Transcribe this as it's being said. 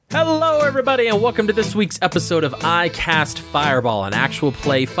Hello, everybody, and welcome to this week's episode of I Cast Fireball, an actual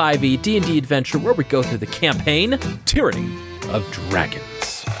play 5e D&D adventure where we go through the campaign Tyranny of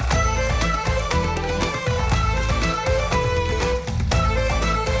Dragons.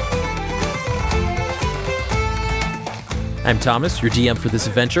 I'm Thomas, your DM for this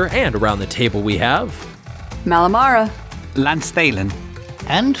adventure, and around the table we have... Malamara. Lance Thalen.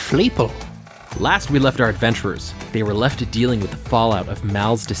 And Fleeple. Last we left our adventurers, they were left dealing with the fallout of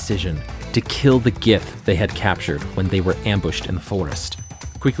Mal's decision to kill the Gith they had captured when they were ambushed in the forest.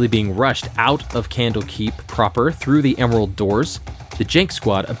 Quickly being rushed out of Candlekeep proper through the Emerald Doors, the Jank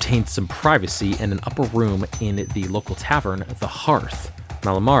Squad obtained some privacy in an upper room in the local tavern, The Hearth.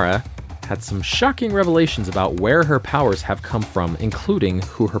 Malamara had some shocking revelations about where her powers have come from, including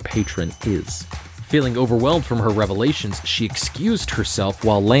who her patron is. Feeling overwhelmed from her revelations, she excused herself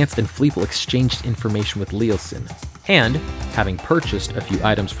while Lance and Fleeple exchanged information with Leosin. And, having purchased a few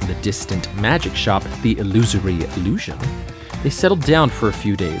items from the distant magic shop, the Illusory Illusion, they settled down for a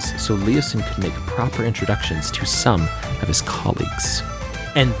few days so Leosin could make proper introductions to some of his colleagues.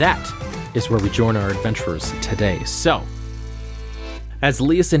 And that is where we join our adventurers today. So, as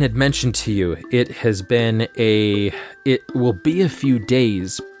Leosin had mentioned to you, it will be a few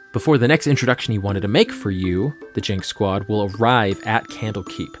days before the next introduction he wanted to make for you, the Jank Squad, will arrive at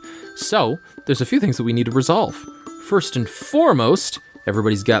Candlekeep. So, there's a few things that we need to resolve. First and foremost,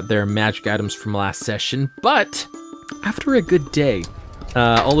 everybody's got their magic items from last session, but after a good day,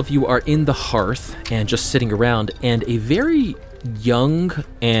 all of you are in the hearth and just sitting around, and a very young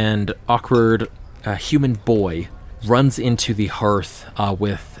and awkward human boy runs into the hearth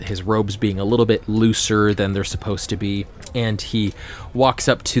with his robes being a little bit looser than they're supposed to be, and he walks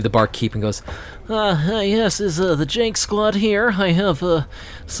up to the barkeep and goes, yes, is the Jank Squad here? I have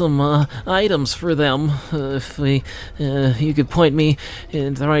some items for them, if you could point me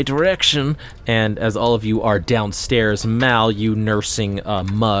in the right direction. And as all of you are downstairs, Mal, you nursing a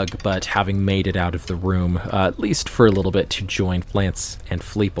mug, but having made it out of the room, at least for a little bit, to join Lance and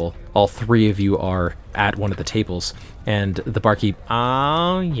Fleeple. All three of you are at one of the tables, and the barkeep,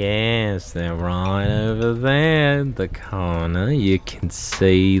 oh yes, they're right over there in the corner. You can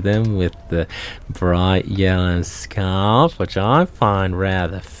see them with the bright yellow scarf, which I find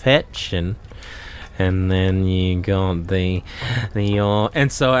rather fetching. And then you got the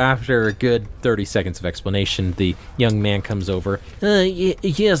and so after a good 30 seconds of explanation, the young man comes over.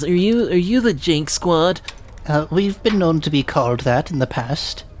 Yes, are you the Jank Squad? We've been known to be called that in the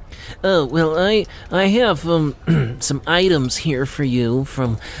past. Oh, well, I have some items here for you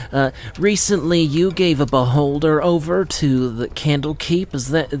from recently you gave a beholder over to the Candlekeep. Does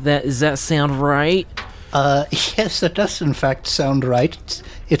that sound right? Yes, that does in fact sound right.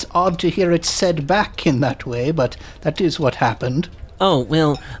 It's odd to hear it said back in that way, but that is what happened. Oh,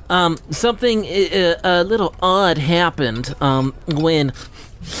 well, something a little odd happened when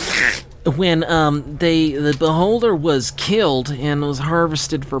the beholder was killed and was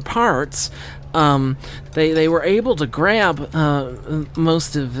harvested for parts. They were able to grab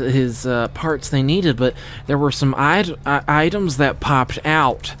most of his parts they needed, but there were some items that popped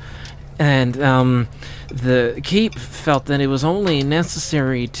out, and the keep felt that it was only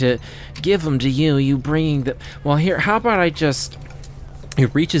necessary to give them to you. You bringing them. Well, here, how about I just? He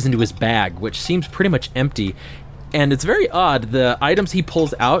reaches into his bag, which seems pretty much empty. And it's very odd, the items he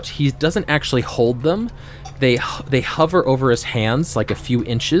pulls out, he doesn't actually hold them. They hover over his hands like a few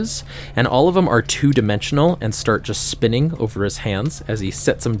inches, and all of them are two-dimensional and start just spinning over his hands as he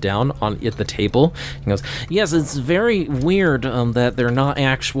sets them down at the table. He goes, yes, it's very weird that they're not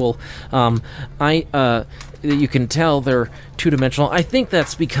actual. You can tell they're two-dimensional. I think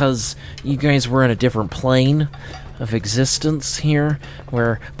that's because you guys were in a different plane of existence here,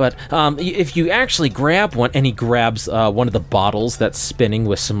 but if you actually grab one, and he grabs one of the bottles that's spinning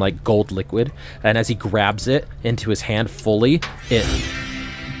with some like gold liquid, and as he grabs it into his hand fully, it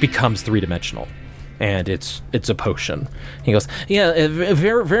becomes three-dimensional, and it's a potion. He goes, yeah,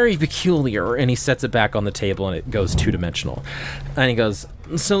 very, very peculiar, and he sets it back on the table, and it goes two-dimensional. And he goes,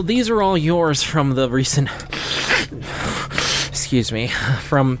 so these are all yours from the recent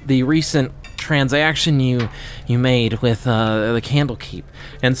transaction you made with the Candlekeep.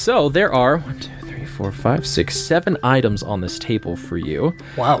 And so there are 1, 2, 3, 4, 5, 6, 7 items on this table for you.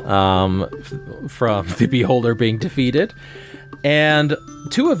 Wow. From the beholder being defeated. And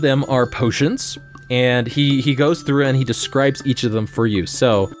 2 of them are potions, and he goes through and he describes each of them for you.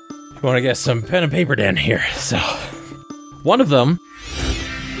 So you want to get some pen and paper down here. So one of them,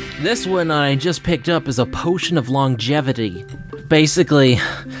 this one I just picked up, is a potion of longevity. Basically,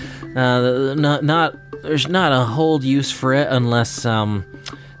 there's not a whole use for it unless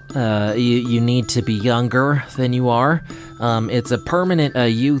you need to be younger than you are. It's a permanent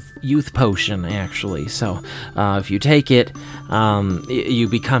youth potion, actually. So if you take it, you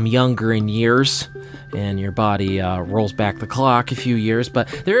become younger in years, and your body rolls back the clock a few years. But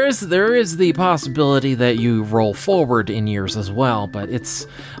there is the possibility that you roll forward in years as well. But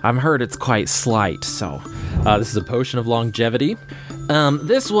I've heard it's quite slight. So This is a potion of longevity.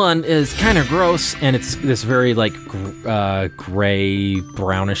 this one is kind of gross, And it's this very, gray,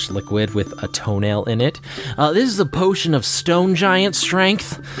 brownish liquid with a toenail in it. this is a potion of stone giant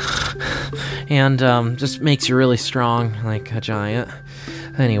strength, and just makes you really strong, like a giant.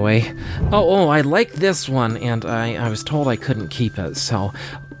 Anyway, I like this one, and I was told I couldn't keep it, so...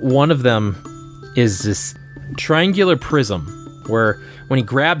 One of them is this triangular prism, where when he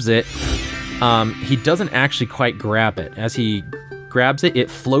grabs it, he doesn't actually quite grab it. As he grabs it, it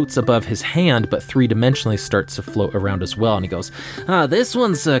floats above his hand, but three-dimensionally starts to float around as well. And he goes, this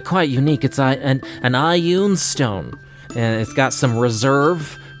one's quite unique. It's an Ioun stone, and it's got some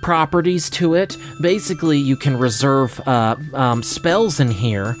reserve properties to it. Basically, you can reserve spells in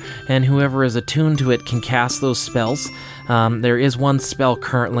here, and whoever is attuned to it can cast those spells. There is one spell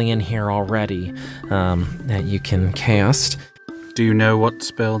currently in here already that you can cast. Do you know what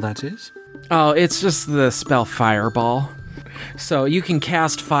spell that is? Oh, it's just the spell Fireball. So you can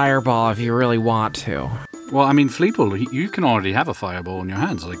cast Fireball if you really want to. Well, I mean, Fleeple, you can already have a fireball in your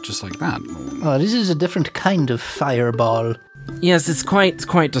hands, just like that. Oh, this is a different kind of fireball. Yes, it's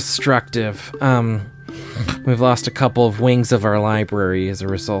quite destructive. We've lost a couple of wings of our library as a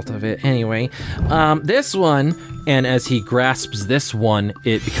result of it. Anyway, this one, and as he grasps this one,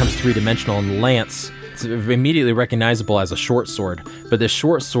 it becomes three-dimensional and lance. It's immediately recognizable as a short sword, but this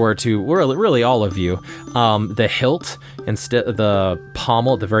short sword, to really all of you, the hilt, instead the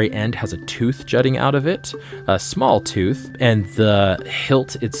pommel at the very end has a tooth jutting out of it, a small tooth, and the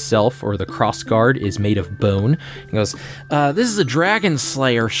hilt itself, or the crossguard, is made of bone. He goes, this is a Dragon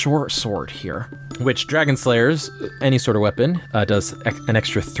Slayer short sword here. Which Dragon Slayers, any sort of weapon, does an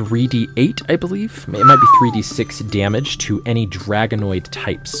extra 3d8, I believe. It might be 3d6 damage to any dragonoid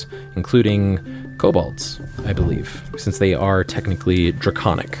types, including kobolds, I believe, since they are technically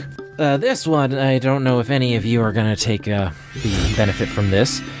draconic. This one, I don't know if any of you are going to take the Benefit from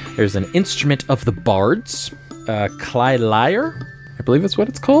this. There's an instrument of the bards, Clylyre, I believe that's what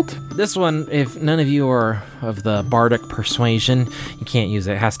it's called. This one, if none of you are of the bardic persuasion, you can't use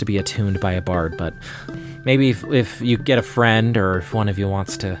it. It has to be attuned by a bard, but maybe if you get a friend, or if one of you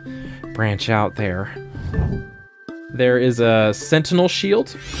wants to branch out there. There is a sentinel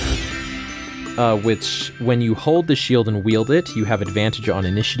shield, which when you hold the shield and wield it, you have advantage on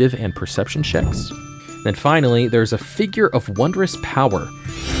initiative and perception checks. Then finally, there's a figure of wondrous power.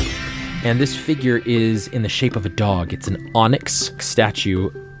 And this figure is in the shape of a dog. It's an onyx statue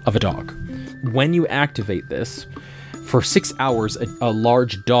of a dog. When you activate this, for 6 hours, a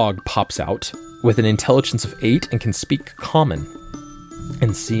large dog pops out with an intelligence of 8 and can speak common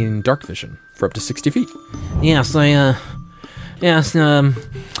and see in dark vision for up to 60 feet. Yes,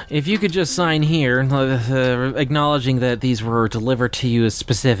 if you could just sign here, acknowledging that these were delivered to you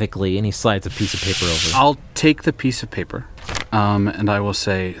specifically, and he slides a piece of paper over. I'll take the piece of paper, and I will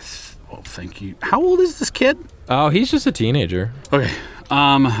say, thank you. How old is this kid? Oh, he's just a teenager. Okay.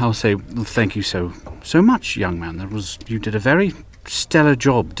 I'll say thank you so much, young man. You did a very stellar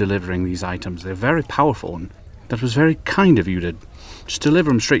job delivering these items. They're very powerful, and that was very kind of you to just deliver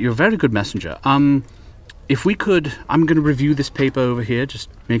them straight. You're a very good messenger. If we could, I'm going to review this paper over here, just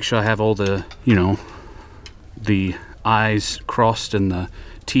make sure I have all the, the I's crossed and the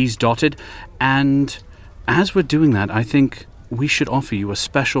T's dotted. And as we're doing that, I think we should offer you a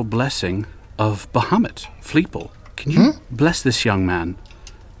special blessing of Bahamut, Fleeple. Can you bless this young man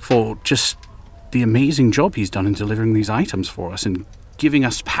for just the amazing job he's done in delivering these items for us and giving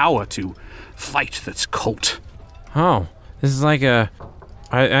us power to fight this cult? Oh, this is like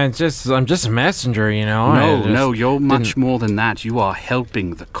I'm just a messenger, No, you're much more than that. You are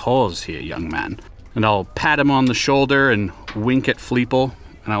helping the cause here, young man. And I'll pat him on the shoulder and wink at Fleeple,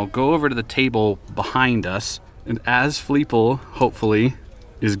 and I'll go over to the table behind us. And as Fleeple, hopefully,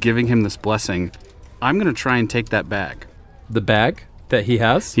 is giving him this blessing, I'm going to try and take that bag. The bag that he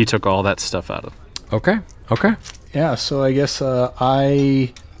has? He took all that stuff out of. Okay. Yeah, so I guess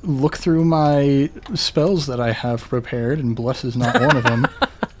I look through my spells that I have prepared, and bless is not one of them.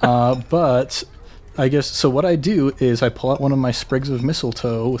 But I guess, so what I do is I pull out one of my sprigs of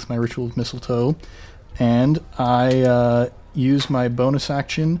mistletoe with my ritual of mistletoe, and I use my bonus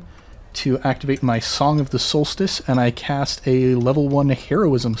action to activate my Song of the Solstice, and I cast a level 1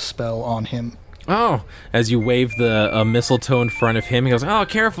 heroism spell on him. Oh, as you wave the mistletoe in front of him, he goes, "Oh,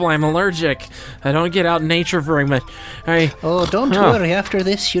 careful, I'm allergic. I don't get out in nature very much. Don't worry. After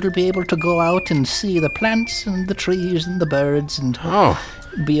this, you'll be able to go out and see the plants and the trees and the birds and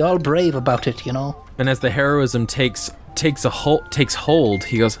be all brave about it, you know." And as the heroism takes hold,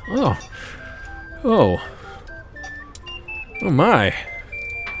 he goes, "Oh my.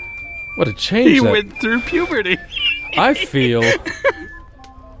 What a change He that went through puberty. I feel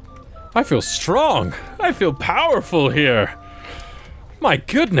strong. I feel powerful here. My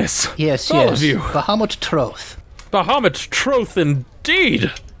goodness. Yes, all of you. Bahamut Troth. Bahamut Troth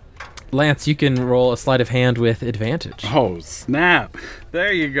indeed. Lance, you can roll a sleight of hand with advantage. Oh, snap.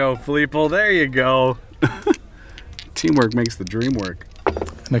 There you go, Fleeple. There you go. Teamwork makes the dream work.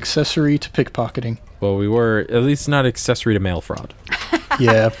 An accessory to pickpocketing. Well, we were at least not accessory to mail fraud.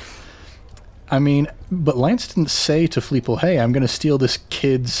 Yeah. I mean, but Lance didn't say to Fleeple, "Hey, I'm going to steal this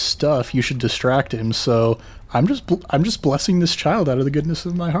kid's stuff. You should distract him." So I'm just blessing this child out of the goodness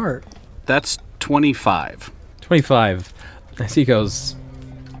of my heart. That's 25. 25. As he goes,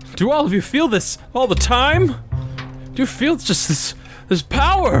 "Do all of you feel this all the time? Do you feel just this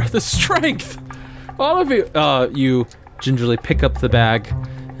power, this strength? All of you." You gingerly pick up the bag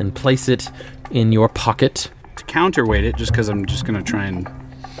and place it in your pocket. To counterweight it, just because I'm just going to try and...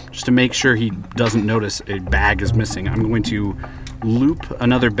 just to make sure he doesn't notice a bag is missing, I'm going to loop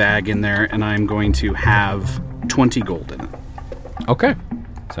another bag in there, and I'm going to have 20 gold in it. Okay.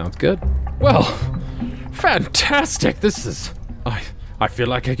 Sounds good. Well, fantastic. This is... I feel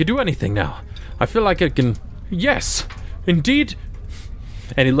like I could do anything now. I feel like I can... Yes, indeed.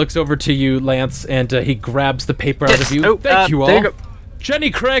 And he looks over to you, Lance, and he grabs the paper out of you. Oh, Thank you all. there you go.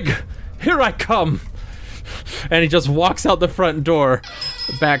 Jenny Craig, here I come. And he just walks out the front door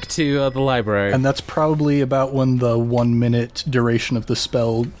back to the library. And that's probably about when the 1 minute duration of the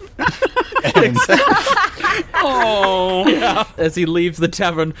spell ends. Oh, yeah. As he leaves the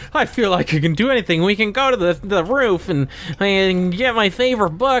tavern, I feel like I can do anything. We can go to the roof and get my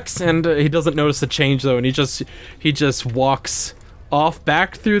favorite books. And he doesn't notice the change though, and he just walks off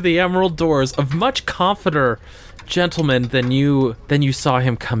back through the emerald doors of much confidenter gentleman than you saw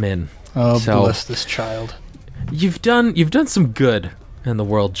him come in. Oh, So- bless this child. You've done some good in the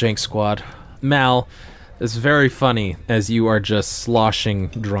world, Jank Squad. Mal, it's very funny as you are just sloshing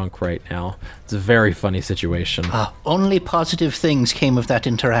drunk right now. It's a very funny situation. Only positive things came of that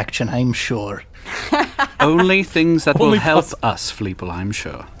interaction, I'm sure. Only things that will Only help us, Fleeple, I'm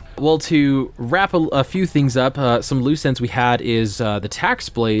sure. Well, to wrap a few things up, some loose ends we had is the Tax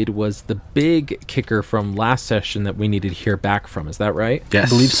Blade was the big kicker from last session that we needed to hear back from. Is that right? Yes. I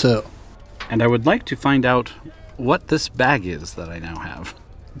believe so. And I would like to find out what this bag is that I now have.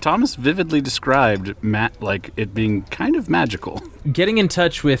 Thomas vividly described like it being kind of magical. Getting in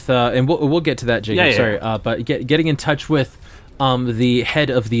touch with, and we'll get to that, Jacob. Yeah. Sorry, but getting in touch with the head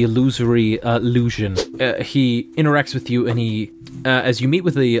of the illusory illusion. He interacts with you, and he, as you meet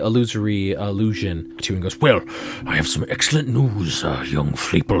with the illusory illusion, to and goes, Well, I have some excellent news, young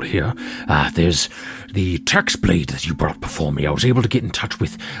Fleeple here. There's the tax blade that you brought before me. I was able to get in touch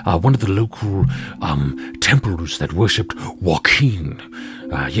with one of the local temples that worshipped Joaquin.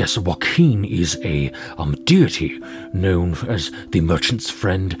 Yes, Joaquin is a deity known as the Merchant's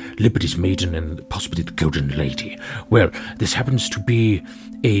Friend, Liberty's Maiden, and possibly the Golden Lady. Well, this happens to be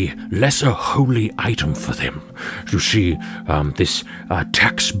a lesser holy item for them. You see, this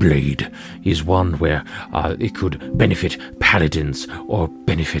tax blade is one where it could benefit paladins or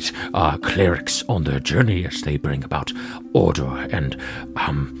benefit clerics on their journey as they bring about order and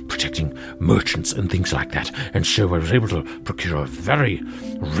protecting merchants and things like that. And so I was able to procure a very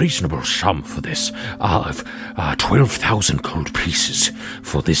reasonable sum for this of 12,000 gold pieces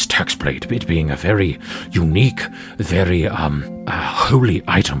for this tax blade, it being a very unique, very holy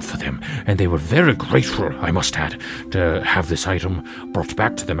item for them, and they were very grateful, I must add, to have this item brought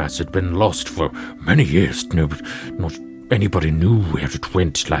back to them as it had been lost for many years. Not anybody knew where it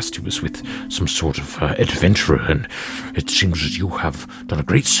went. Last it was with some sort of adventurer, and it seems that you have done a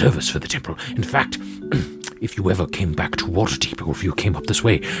great service for the temple. In fact, if you ever came back to Waterdeep, or if you came up this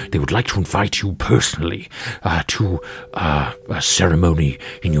way, they would like to invite you personally to a ceremony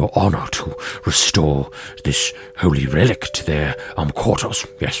in your honor to restore this holy relic to their quarters.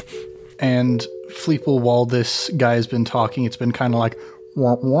 Yes. And Fleeple, while this guy has been talking, it's been kind of like,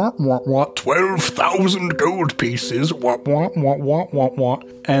 wah, wah, wah, wah, 12,000 gold pieces, wah, wah, wah, wah, wah, wah.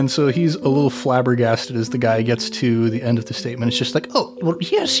 And so he's a little flabbergasted as the guy gets to the end of the statement. It's just like, Oh, well,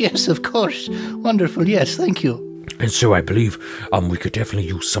 yes, of course. Wonderful, yes, thank you. And so I believe we could definitely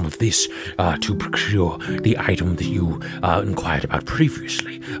use some of this to procure the item that you inquired about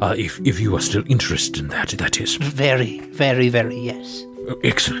previously. If you are still interested in that is. Very, very, very, yes.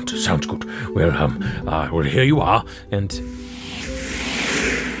 Excellent. Sounds good. Well, here you are. And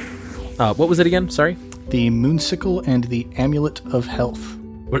what was it again? Sorry? The Moonsicle and the Amulet of Health.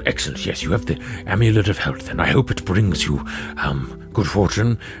 Well, excellent. Yes, you have the Amulet of Health, and I hope it brings you good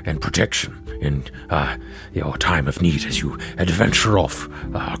fortune and protection in your time of need as you adventure off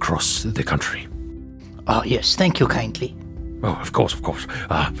across the country. Oh, yes, thank you kindly. Oh, of course.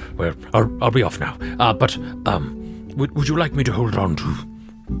 Well, I'll be off now. But would you like me to hold on to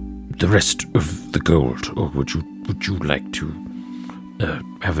the rest of the gold, or would you like to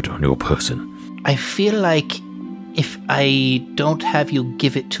have it on your person? I feel like if I don't have you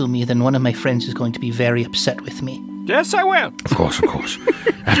give it to me, then one of my friends is going to be very upset with me. Yes, I will. Of course.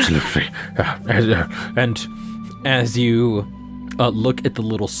 Absolutely. And as you look at the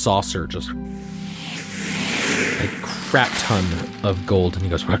little saucer, just a crap ton of gold, and he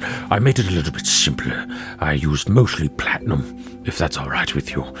goes, Well, I made it a little bit simpler. I used mostly platinum, if that's all right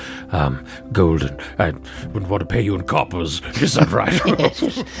with you. Gold, and I wouldn't want to pay you in coppers. Is that right?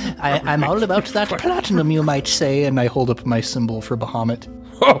 Yes, I'm all about that platinum, you might say. And I hold up my symbol for Bahamut.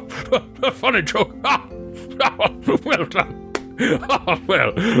 Oh, a funny joke. Well done.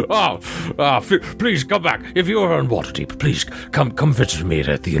 Please come back. If you are on Waterdeep, please come visit me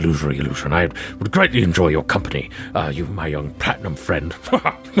at the Illusory Illusion. I would greatly enjoy your company, you, my young platinum friend.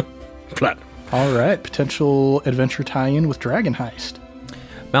 Platinum. All right, potential adventure tie-in with Dragon Heist.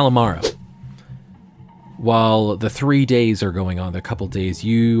 Malamara. While the 3 days are going on, the couple days,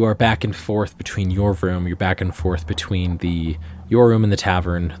 you are back and forth between your room. You're back and forth between your room and the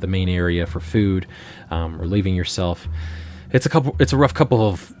tavern, the main area for food, relieving yourself. It's a rough couple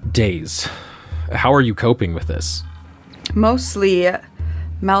of days. How are you coping with this? Mostly,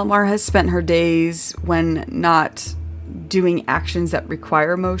 Malamar has spent her days, when not doing actions that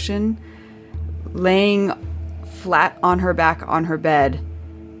require motion, laying flat on her back on her bed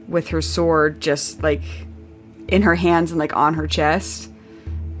with her sword just like in her hands and like on her chest,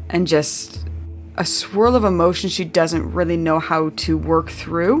 and just a swirl of emotion she doesn't really know how to work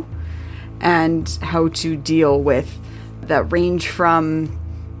through and how to deal with, that range from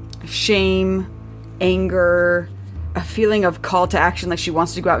shame, anger, a feeling of call to action, like she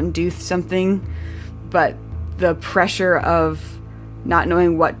wants to go out and do something, but the pressure of not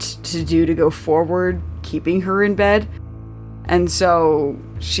knowing what to do to go forward, keeping her in bed. And so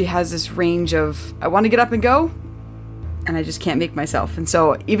she has this range of, I want to get up and go, and I just can't make myself. And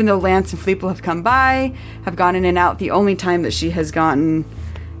so even though Lance and Fleeple have come by, have gone in and out, the only time that she has gotten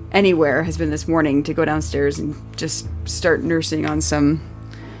anywhere has been this morning to go downstairs and just start nursing on some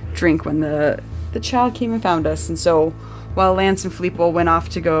drink when the child came and found us. And so while Lance and Fleeple went off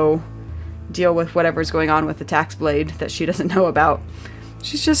to go deal with whatever's going on with the tax blade that she doesn't know about,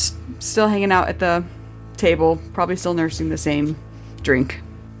 she's just still hanging out at the table, probably still nursing the same drink.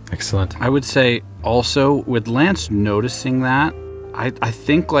 Excellent. I would say also with Lance noticing that, I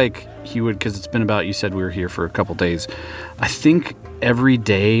think like he would, because it's been about, you said we were here for a couple days, I think every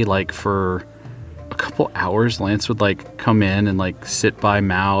day, like for a couple hours, Lance would like come in and like sit by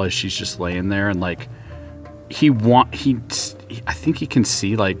Mal as she's just laying there, and like I think he can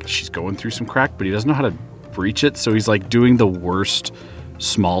see like she's going through some crack, but he doesn't know how to breach it, so he's like doing the worst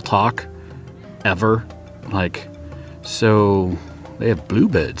small talk ever. Like, so they have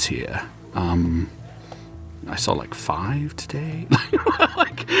bluebirds here. I saw like 5 today.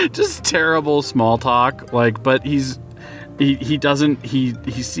 Like, just terrible small talk. Like, but he sees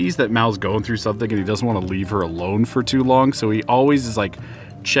that Mal's going through something and he doesn't want to leave her alone for too long. So he always is like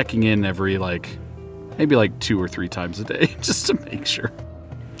checking in every maybe 2 or 3 times a day just to make sure.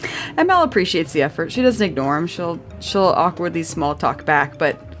 And Mal appreciates the effort. She doesn't ignore him. She'll awkwardly small talk back,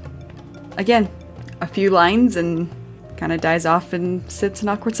 but again, a few lines and kind of dies off and sits in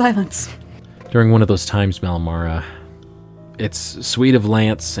awkward silence. During one of those times, Malamara, it's sweet of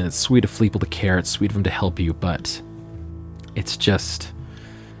Lance and it's sweet of Fleeple to care. It's sweet of him to help you, but it's just,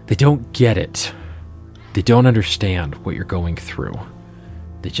 they don't get it. They don't understand what you're going through.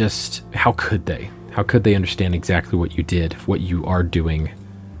 How could they? How could they understand exactly what you did, what you are doing,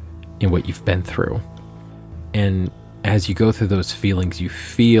 and what you've been through? And as you go through those feelings, you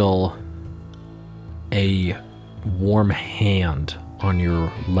feel a warm hand on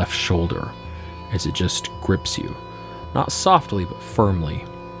your left shoulder as it just grips you. Not softly, but firmly.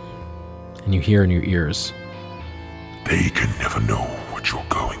 And you hear in your ears, "They can never know what you're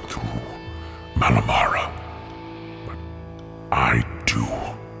going through, Malamara. But I do,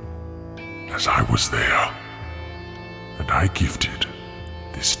 as I was there. I gifted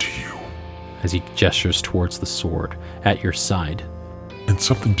this to you. As he gestures towards the sword at your side. And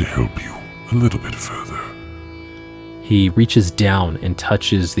something to help you a little bit further. He reaches down and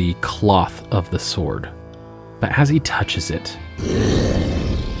touches the cloth of the sword. But as he touches it,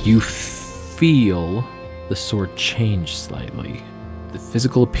 you feel the sword change slightly. The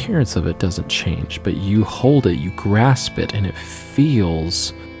physical appearance of it doesn't change, but you hold it, you grasp it, and it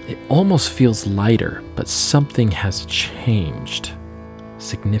almost feels lighter, but something has changed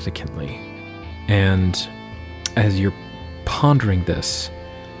significantly. And as you're pondering this,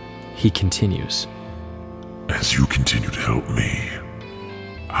 he continues. As you continue to help me,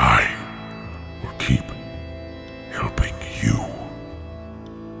 I will keep helping you.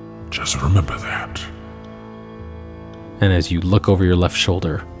 Just remember that. And as you look over your left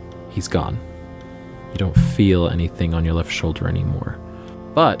shoulder, he's gone. You don't feel anything on your left shoulder anymore.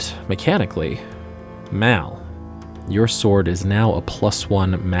 But, mechanically, Mal, your sword is now a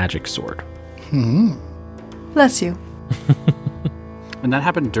 +1 magic sword. Bless you. And that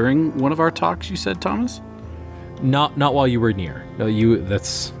happened during one of our talks, you said, Thomas? Not while you were near. No,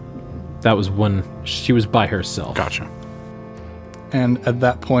 that was when she was by herself. Gotcha. And at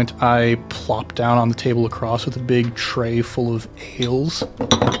that point, I plop down on the table across with a big tray full of ales.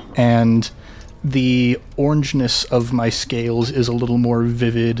 And the orangeness of my scales is a little more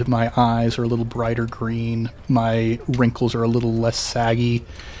vivid. My eyes are a little brighter green. My wrinkles are a little less saggy.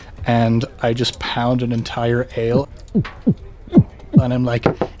 And I just pound an entire ale. And I'm like,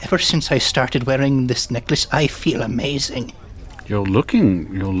 Ever since I started wearing this necklace, I feel amazing. You're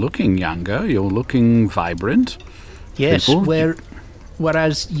looking younger. You're looking vibrant. Yes, People,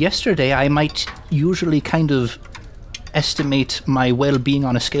 whereas yesterday I might usually kind of estimate my well-being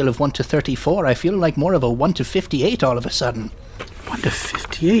on a scale of 1 to 34. I feel like more of a 1 to 58 all of a sudden. 1 to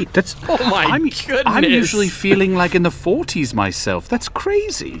 58? That's... Oh my goodness! I'm usually feeling like in the 40s myself. That's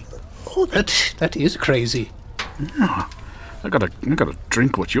crazy. Oh, that is crazy. Yeah. I gotta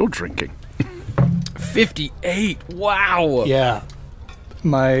drink what you're drinking. 58! Wow! yeah.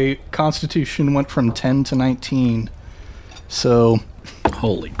 My constitution went from 10 to 19. So...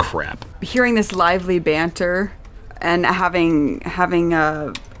 Holy crap. Hearing this lively banter and having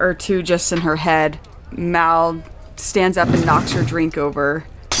Ertu just in her head, Mal stands up and knocks her drink over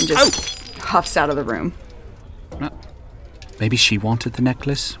and just huffs out of the room. Maybe she wanted the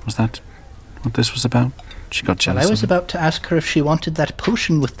necklace? Was that what this was about? She got jealous. Well, I was of it. about to ask her if she wanted that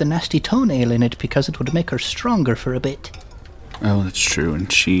potion with the nasty toenail in it because it would make her stronger for a bit. Oh, that's true,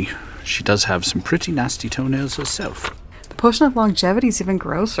 and she does have some pretty nasty toenails herself. The potion of longevity is even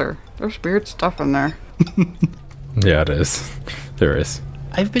grosser. There's weird stuff in there. Yeah, it is. There is.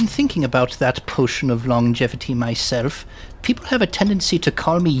 I've been thinking about that potion of longevity myself. People have a tendency to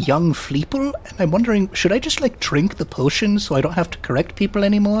call me Young Fleeple, and I'm wondering, should I just, drink the potion so I don't have to correct people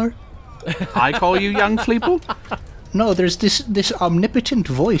anymore? I call you Young Fleeple? No, there's this omnipotent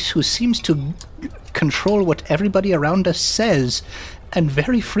voice who seems to control what everybody around us says, and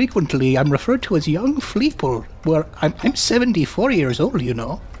very frequently I'm referred to as Young Fleeple, where I'm 74 years old, you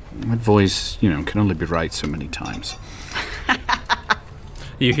know. That voice, can only be right so many times.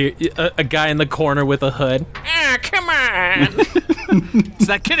 You hear a guy in the corner with a hood. Ah, come on! It's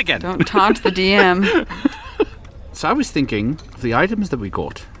that kid again. Don't taunt the DM. So I was thinking of the items that we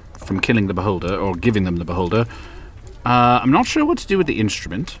got from killing the beholder, or giving them the beholder. I'm not sure what to do with the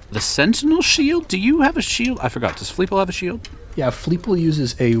instrument. The sentinel shield? Do you have a shield? I forgot. Does Fleeple have a shield? Yeah, Fleeple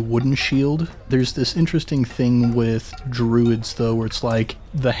uses a wooden shield. There's this interesting thing with druids, though, where it's like,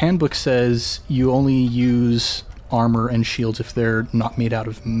 the handbook says you only use armor and shields if they're not made out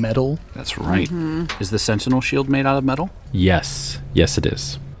of metal. That's right. Is the sentinel shield made out of metal? Yes. Yes, it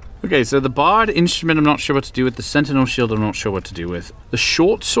is. Okay, so the bard instrument I'm not sure what to do with. The sentinel shield I'm not sure what to do with. The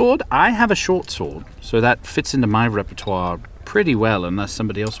short sword, I have a short sword, so that fits into my repertoire pretty well unless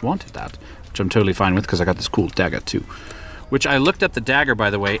somebody else wanted that, which I'm totally fine with because I got this cool dagger too. Which I looked up the dagger, by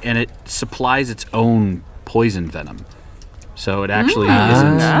the way, and it supplies its own poison venom. So it actually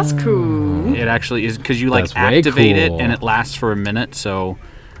isn't... That's cool. It actually is, because you That's way activate it cool. and it lasts for a minute, so...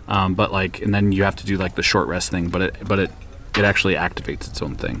 and then you have to do the short rest thing, but it actually activates its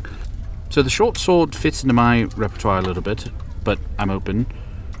own thing. So the short sword fits into my repertoire a little bit, but I'm open.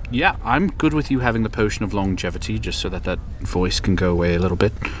 Yeah, I'm good with you having the potion of longevity, just so that voice can go away a little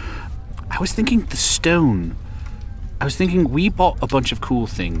bit. I was thinking the stone. I was thinking we bought a bunch of cool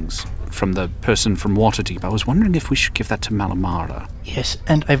things from the person from Waterdeep. I was wondering if we should give that to Malamara. Yes,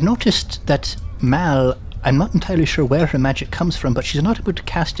 and I've noticed that Mal, I'm not entirely sure where her magic comes from, but she's not able to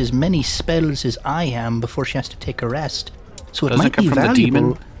cast as many spells as I am before she has to take a rest. So it Doesn't might it come be from the valuable.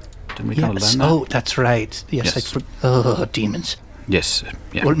 demon? Didn't we kind of Yes. learn that? Oh, that's right. Yes. Yes. Demons. Yes.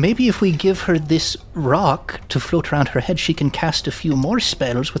 Yeah. Well, maybe if we give her this rock to float around her head, she can cast a few more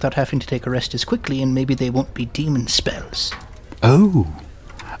spells without having to take a rest as quickly, and maybe they won't be demon spells. Oh,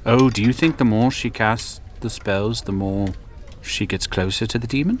 do you think the more she casts the spells, the more she gets closer to the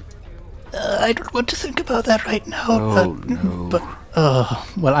demon? I don't want to think about that right now. Oh, no. But,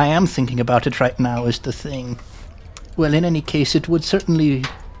 well, I am thinking about it right now is the thing. Well, in any case, it would certainly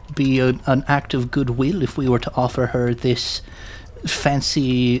be an act of goodwill if we were to offer her this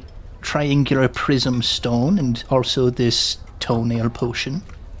fancy triangular prism stone and also this toenail potion.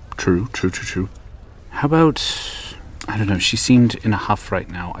 True. How about, I don't know, she seemed in a huff right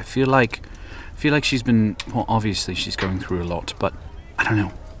now. I feel like she's been, well, obviously she's going through a lot, but I don't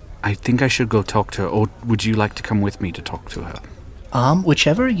know. I think I should go talk to her, or would you like to come with me to talk to her?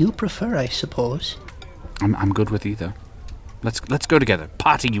 Whichever you prefer, I suppose. I'm good with either. Let's go together.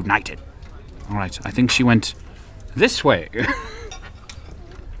 Party united. All right, I think she went this way.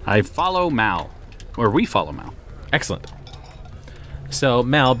 I follow Mal. Or we follow Mal. Excellent. So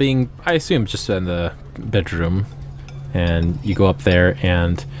Mal being, I assume, just in the bedroom, and you go up there,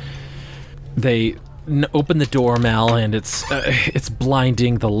 and they open the door, Mal, and it's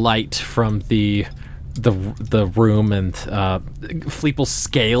blinding the light from the room, and Fleeple's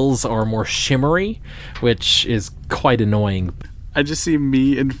scales are more shimmery, which is quite annoying. I just see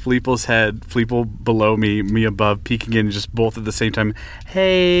me in Fleeple's head, Fleeple below me, me above, peeking in just both at the same time.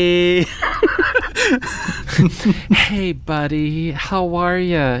 Hey! Hey, buddy, how are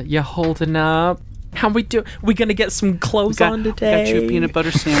ya? You holding up? How we do? We gonna get some clothes on today? Got you a peanut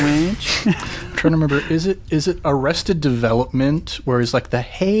butter sandwich. I'm trying to remember, is it Arrested Development where it's like the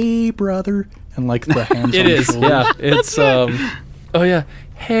hey brother and like the hands It on the is, shoulders? yeah. It's oh yeah,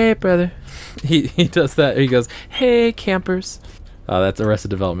 hey brother. He does that. He goes, hey campers. That's Arrested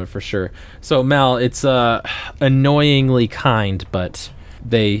Development for sure. So Mal, it's annoyingly kind, but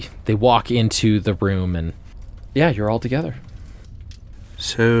they walk into the room and yeah, you're all together.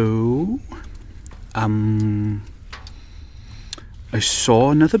 So, I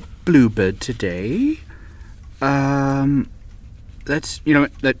saw another bluebird today. Okay, we're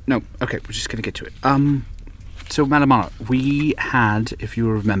just gonna get to it. So Malamara, we had, if you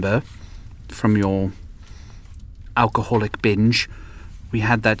remember, from your alcoholic binge, we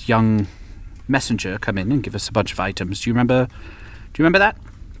had that young messenger come in and give us a bunch of items. Do you remember that?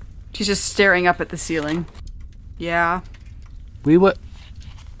 She's just staring up at the ceiling. Yeah.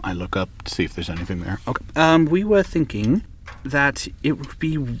 I look up to see if there's anything there. Okay. We were thinking that it would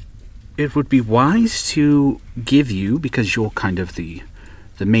be wise to give you, because you're kind of the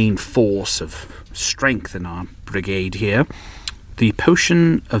main force of strength in our brigade here, the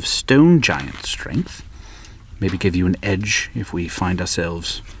potion of stone giant strength. Maybe give you an edge if we find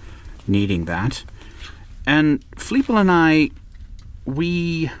ourselves needing that. And Fleeple and I,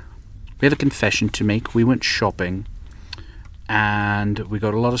 we have a confession to make. We went shopping, and we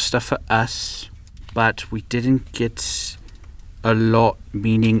got a lot of stuff for us, but we didn't get a lot,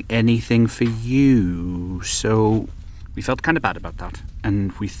 meaning anything for you. So we felt kind of bad about that,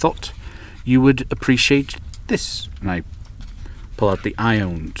 and we thought you would appreciate this. And I pull out the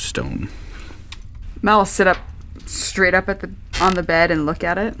Ion Stone. Mal will sit up straight up on the bed and look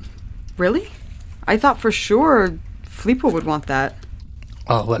at it. Really? I thought for sure Fleeple would want that.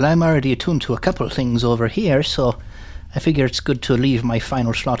 Oh, well, I'm already attuned to a couple of things over here, so I figure it's good to leave my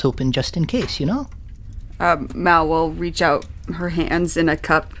final slot open just in case, you know? Mal will reach out her hands in a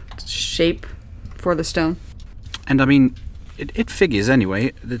cup shape for the stone. And I mean, it figures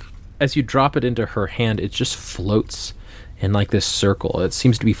anyway. As you drop it into her hand, it just floats in like this circle. It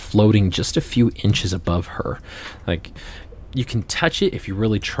seems to be floating just a few inches above her. Like, you can touch it if you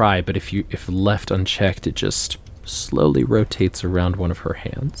really try, but if left unchecked, it just slowly rotates around one of her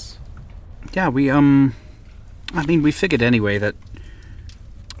hands. Yeah, we figured anyway that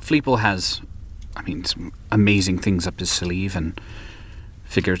Fleeple has, some amazing things up his sleeve, and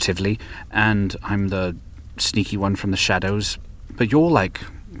figuratively, and I'm the sneaky one from the shadows. But you're like,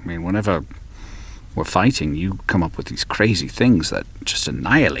 whenever we're fighting, you come up with these crazy things that just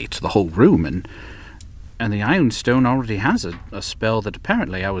annihilate the whole room, and the Iron Stone already has a spell that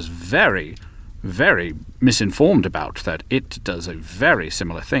apparently I was very, very misinformed about, that it does a very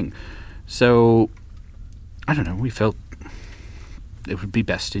similar thing. So, I don't know, we felt it would be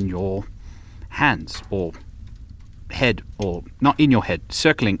best in your hands, or head, or not in your head,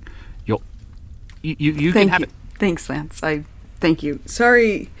 circling your... You can have it. Thanks, Lance. Thank you.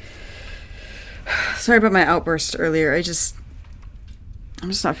 Sorry about my outburst earlier. I'm just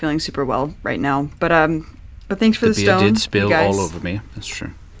not feeling super well right now. But thanks for the stone. The beer did spill you guys. all over me. That's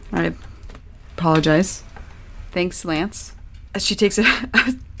true. I apologize. Thanks, Lance. As she takes a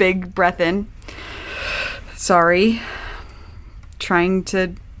big breath in. Sorry. Trying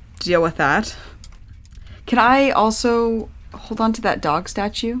to deal with that. Can I also hold on to that dog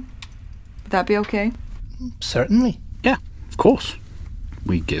statue? Would that be okay? Certainly. Yeah, of course.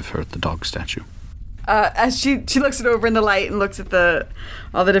 We give her the dog statue. As she looks it over in the light and looks at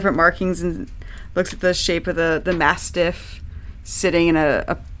all the different markings and looks at the shape of the mastiff sitting in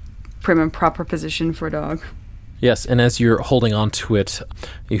a prim and proper position for a dog. Yes, and as you're holding on to it,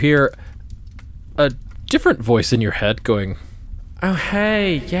 you hear a different voice in your head going, "Oh,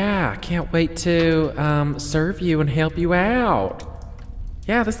 hey, yeah, can't wait to serve you and help you out.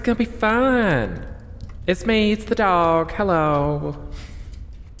 Yeah, this is gonna be fun. It's me, it's the dog, hello."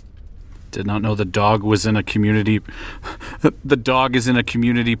 Did not know the dog was in a community... The dog is in a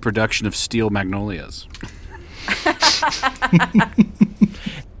community production of Steel Magnolias.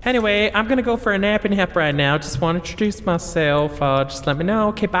 Anyway, I'm gonna go for a nappy nap right now. Just want to introduce myself. Just let me know.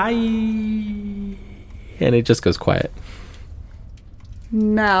 Okay, bye. And it just goes quiet.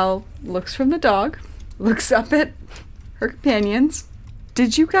 Mal looks from the dog, looks up at her companions.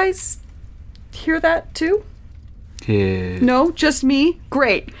 Did you guys hear that too? Yeah. No, just me?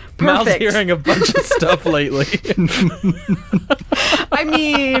 Great. Perfect. Mal's hearing a bunch of stuff lately. I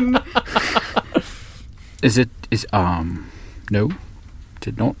mean... No,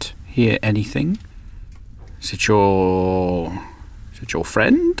 did not hear anything. Is it your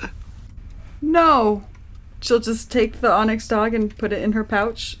friend? No. She'll just take the onyx dog and put it in her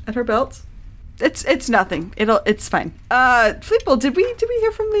pouch at her belt. It's nothing. It's fine. Fleeple, did we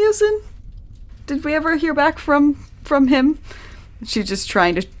hear from Leosin? Did we ever hear back from him? She's just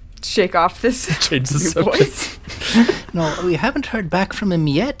trying to shake off this Change the new subject. voice. No, we haven't heard back from him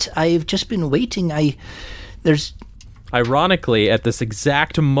yet. I've just been waiting. There's... Ironically, at this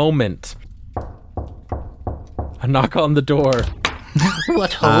exact moment, a knock on the door.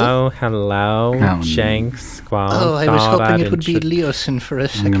 What, ho? Oh, hello, Oh, Jank Squad. Oh, I was Thought hoping I'd it would be intro- Leosin for a I'm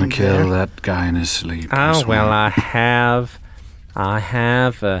second. gonna kill there. that guy in his sleep. Oh, well, swear. I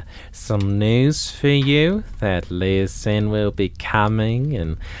have some news for you that Leosin will be coming,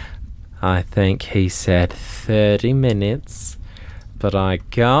 and I think he said 30 minutes, but I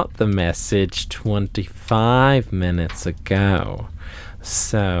got the message 25 minutes ago.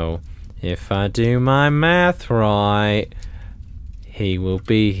 So, if I do my math right, he will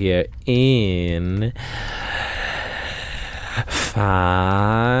be here in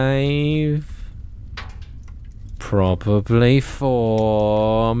 5, probably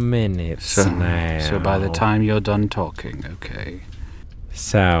 4 minutes now. So by the time you're done talking, okay.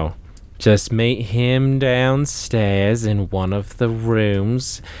 So, just meet him downstairs in one of the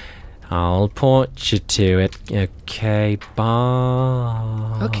rooms. I'll point you to it. Okay,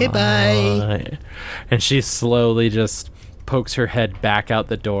 bye. Okay, bye. And she slowly just pokes her head back out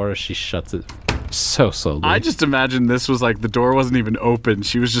the door as she shuts it so slowly. I just imagine this was like the door wasn't even open.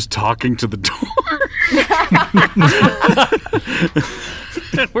 She was just talking to the door.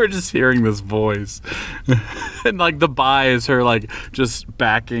 And we're just hearing this voice. And like the bye is her like just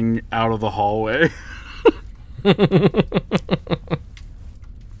backing out of the hallway.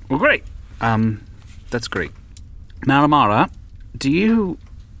 Well, great. That's great. Malamara, do you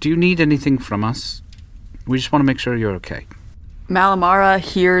need anything from us? We just want to make sure you're okay. Malamara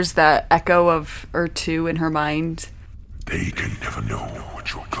hears that echo of Ur-2 in her mind. They can never know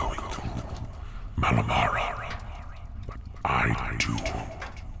what you're going through, Malamara. But I do.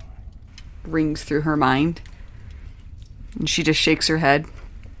 Rings through her mind. And she just shakes her head.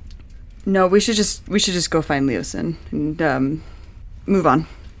 No, we should just go find Leosin and move on.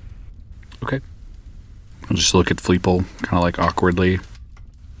 Okay. I'll just look at Fleeple, kind of like awkwardly.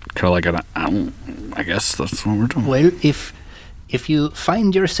 Kind of like I guess that's what we're doing. Well, if you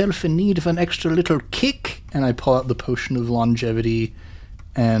find yourself in need of an extra little kick, and I pull out the potion of longevity,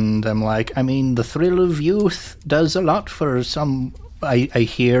 and I'm like, I mean, the thrill of youth does a lot for some, I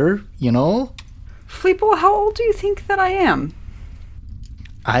hear, you know? Fleeple, how old do you think that I am?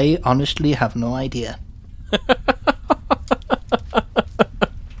 I honestly have no idea.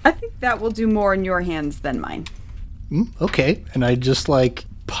 I think that will do more in your hands than mine. Okay, and I just like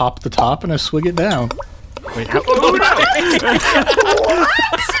pop the top and I swig it down. Wait, how?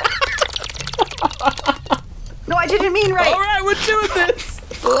 No, I didn't mean right. All right, we're doing this.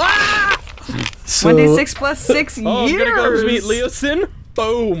 So, 1d6 plus 6 years. Oh, I'm gonna go meet Leosin.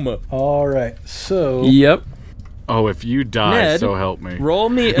 Boom. All right, so Yep. Oh, if you die, Ned, so help me. Roll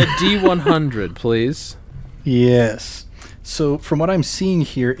me a D100, please. yes. So from what I'm seeing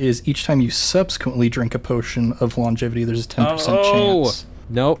here is each time you subsequently drink a potion of longevity, there's a 10% chance.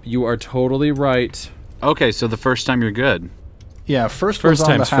 Nope, you are totally right. Okay, so the first time you're good. Yeah, first one's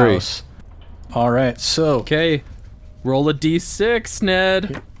on the time's free. house. All right, so Okay, roll a d6,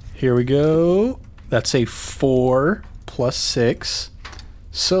 Ned. here we go. That's a 4 plus 6.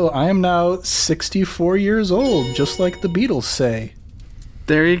 So I am now 64 years old, just like the Beatles say.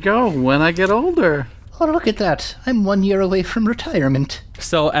 There you go. When I get older. Oh, look at that. I'm 1 year away from retirement.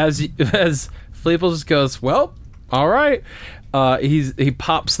 So as Fleeple just goes, well, all right. He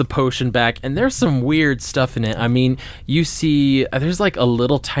pops the potion back, and there's some weird stuff in it. I mean, you see, there's like a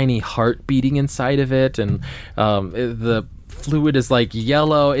little tiny heart beating inside of it, and the fluid is like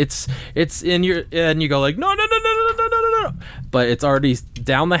yellow. It's in your, and you go like, no, but it's already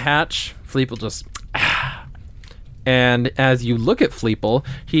down the hatch. Fleeple just. And as you look at Fleeple,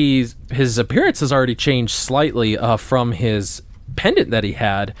 his appearance has already changed slightly from his pendant that he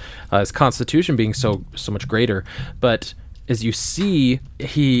had, his constitution being so much greater. But as you see,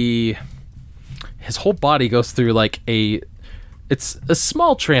 his whole body goes through like it's a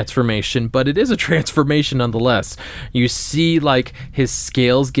small transformation, but it is a transformation nonetheless. You see like his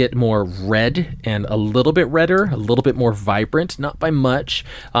scales get more red and a little bit redder, a little bit more vibrant, not by much.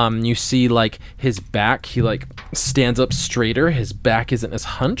 You see like his back, he like stands up straighter. His back isn't as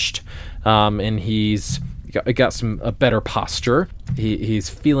hunched, and he's got a better posture. He's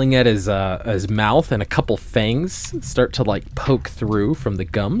feeling at his mouth, and a couple fangs start to like poke through from the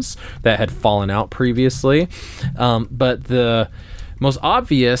gums that had fallen out previously. But the most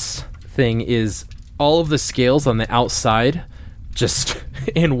obvious thing is all of the scales on the outside just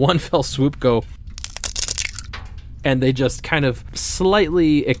in one fell swoop go, and they just kind of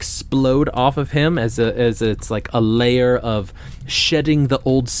slightly explode off of him as it's like a layer of shedding the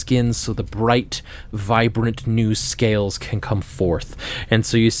old skin so the bright, vibrant new scales can come forth. And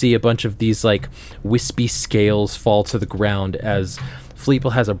so you see a bunch of these like wispy scales fall to the ground as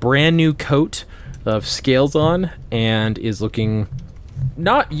Fleeple has a brand new coat of scales on and is looking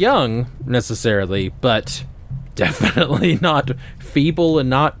not young necessarily, but definitely not feeble and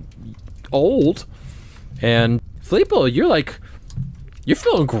not old. And Fleeple, you're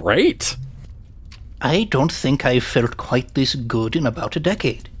feeling great. I don't think I've felt quite this good in about a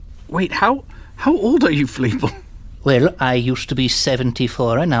decade. Wait, how old are you, Fleeple? Well, I used to be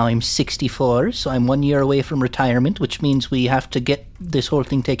 74, and now I'm 64, so I'm 1 year away from retirement, which means we have to get this whole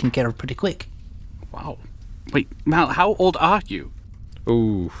thing taken care of pretty quick. Wow. Wait, Mal, how old are you?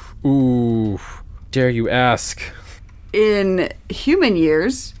 Ooh. Dare you ask? In human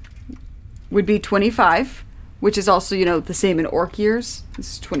years would be 25, which is also, the same in orc years.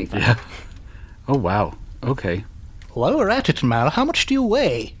 This is 25. Yeah. Oh, wow. Okay. While we're at it, Mal, how much do you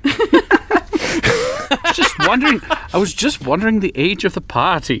weigh? I was just wondering the age of the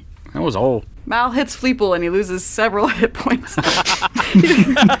party. That was all. Mal hits Fleeple and he loses several hit points.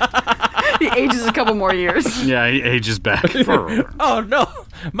 He ages a couple more years. Yeah, he ages back. Oh no,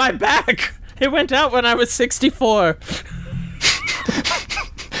 my back! It went out when I was 64.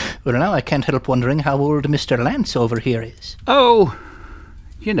 Well, now I can't help wondering how old Mr. Lance over here is. Oh,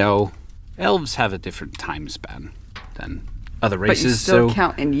 elves have a different time span than other races. But you still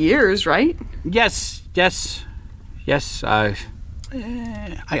count in years, right? Yes. I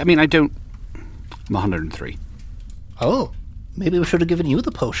mean, I don't. I'm 103. Oh, maybe we should have given you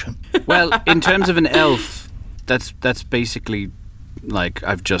the potion. Well, in terms of an elf, that's basically like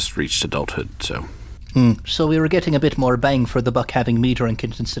I've just reached adulthood, so. So we were getting a bit more bang for the buck having me drink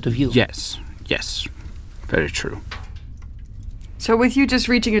it instead of you. Yes. Very true. So with you just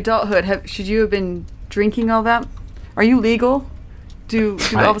reaching adulthood, should you have been drinking all that? Are you legal? Do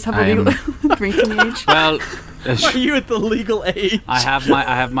elves have a legal drinking age? Well, Are you at the legal age? I have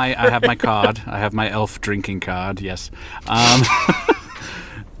my card. I have my elf drinking card. Yes.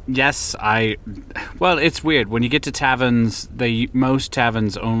 Yes, well, it's weird. When you get to taverns, most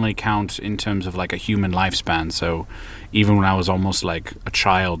taverns only count in terms of like a human lifespan. So even when I was almost like a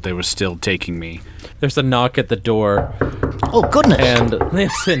child, they were still taking me. There's a knock at the door. Oh, goodness. And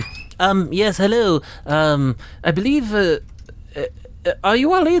listen. Yes, hello. I believe, are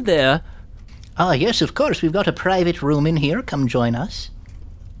you all in there? Ah, yes, of course. We've got a private room in here. Come join us.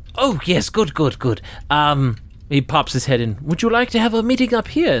 Oh, yes, good. He pops his head in. Would you like to have a meeting up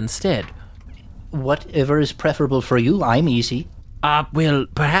here instead? Whatever is preferable for you, I'm easy. Well,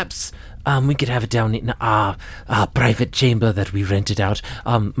 perhaps we could have it down in our private chamber that we rented out.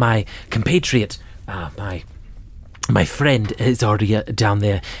 My compatriot, my friend is already down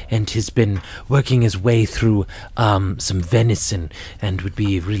there and has been working his way through some venison and would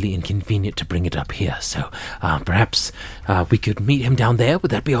be really inconvenient to bring it up here. So perhaps we could meet him down there.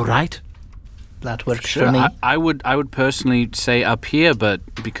 Would that be all right? That works Sure, for me. I would personally say up here, but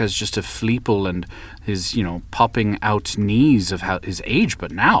because just of Fleeple and his, popping out knees of his age,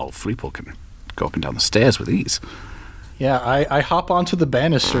 but now Fleeple can go up and down the stairs with ease. Yeah, I hop onto the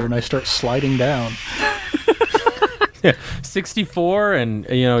banister and I start sliding down. 64 and,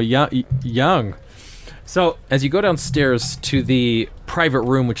 young. So, as you go downstairs to the private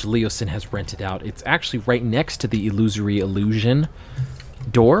room which Leosin has rented out, it's actually right next to the illusory illusion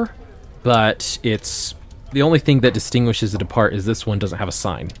door, but it's the only thing that distinguishes it apart is this one doesn't have a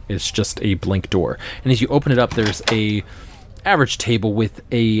sign. It's just a blank door. And as you open it up, there's a average table with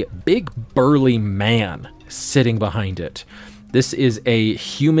a big burly man sitting behind it. This is a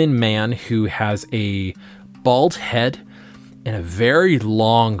human man who has a bald head and a very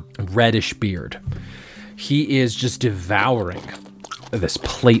long reddish beard. He is just devouring this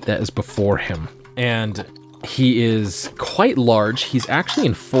plate that is before him. And he is quite large. He's actually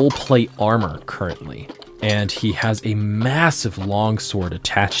in full plate armor currently. And he has a massive longsword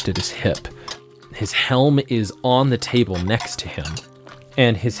attached at his hip. His helm is on the table next to him.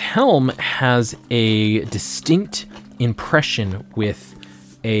 And his helm has a distinct impression with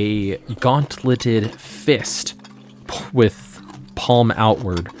a gauntleted fist with palm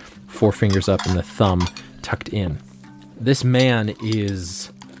outward, 4 fingers up and the thumb tucked in. This man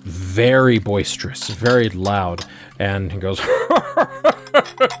is very boisterous, very loud, and he goes,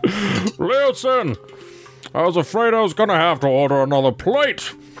 Leosin, I was afraid I was gonna have to order another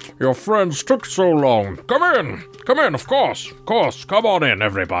plate. Your friends took so long. Come in, of course, come on in,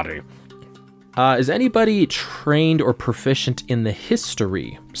 everybody. is anybody trained or proficient in the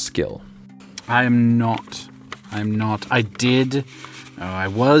history skill? I'm not. I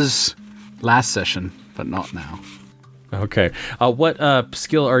was last session, but not now. Okay. What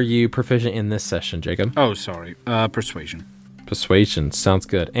skill are you proficient in this session, Jacob? Oh, sorry. Persuasion. Persuasion. Sounds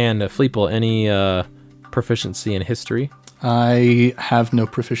good. And Fleeple, any proficiency in history? I have no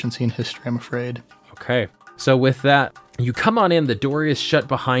proficiency in history, I'm afraid. Okay. So with that, you come on in, the door is shut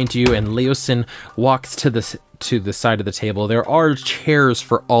behind you, and Leosin walks to the side of the table. There are chairs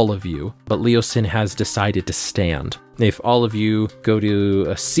for all of you, but Leosin has decided to stand. If all of you go to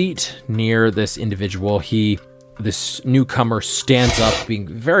a seat near this individual, this newcomer stands up, being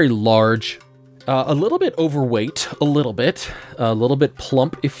very large, a little bit overweight, a little bit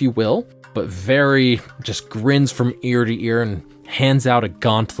plump, if you will, but very just grins from ear to ear and hands out a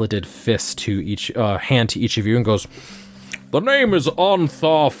gauntleted fist to each of you and goes, The name is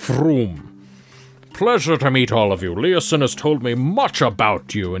Onthar Froom. Pleasure to meet all of you. Leosin has told me much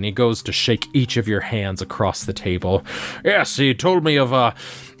about you. and he goes to shake each of your hands across the table. Yes, he told me of all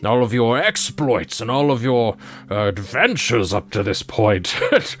of your exploits and all of your adventures up to this point.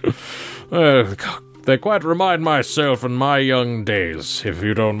 They quite remind myself in my young days, if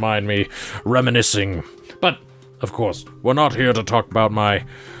you don't mind me reminiscing. But, of course, we're not here to talk about my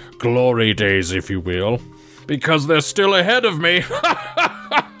glory days, if you will, because they're still ahead of me.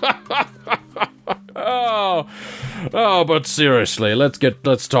 Oh, but seriously, let's get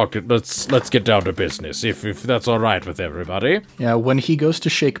down to business, if that's all right with everybody. Yeah, when he goes to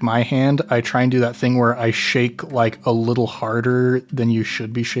shake my hand, I try and do that thing where I shake like a little harder than you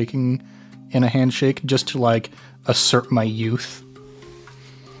should be shaking in a handshake, just to like assert my youth.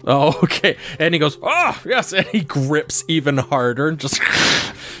 Oh, okay. And he goes, yes, and he grips even harder and just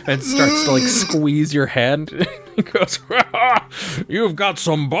and starts to like squeeze your hand. He goes, You've got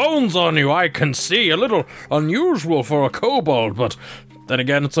some bones on you, I can see. A little unusual for a kobold, but then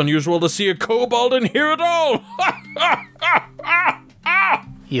again, it's unusual to see a kobold in here at all.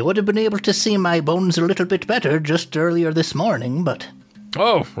 You would have been able to see my bones a little bit better just earlier this morning, but...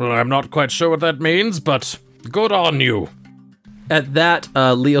 Oh, well, I'm not quite sure what that means, but good on you. At that,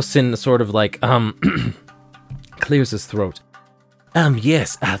 Leosin sort of like, clears his throat.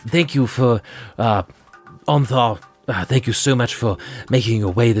 Yes, thank you for, Onthar, thank you so much for making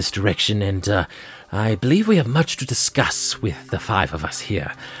your way this direction, and, I believe we have much to discuss with the 5 of us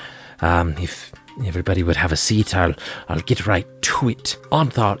here. If everybody would have a seat, I'll get right to it.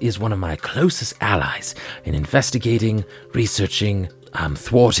 Onthar is one of my closest allies in investigating, researching,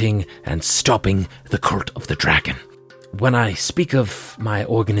 thwarting, and stopping the Cult of the Dragon. When I speak of my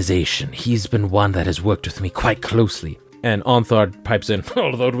organization, he's been one that has worked with me quite closely. And Onthar pipes in,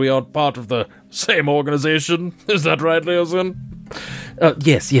 Although we aren't part of the same organization. Is that right, Leosin?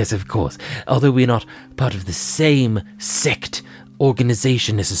 Yes, of course. Although we're not part of the same sect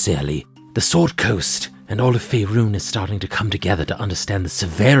organization necessarily, the Sword Coast and all of Faerun is starting to come together to understand the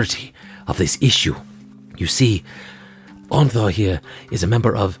severity of this issue. You see, Onthar here is a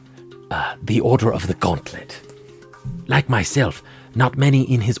member of the Order of the Gauntlet. Like myself, not many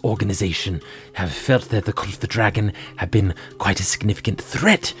in his organization have felt that the Cult of the Dragon have been quite a significant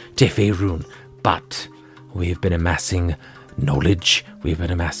threat to Faerun. But we've been amassing knowledge, we've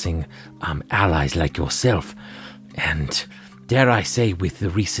been amassing allies like yourself, and dare I say, with the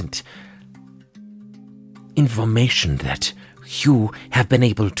recent information that you have been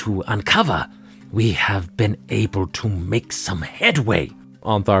able to uncover, we have been able to make some headway.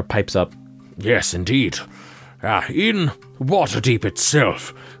 Onthar pipes up. Yes, indeed. In Waterdeep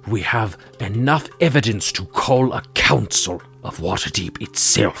itself, we have enough evidence to call a council of Waterdeep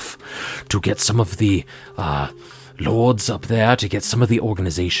itself, to get some of the lords up there, to get some of the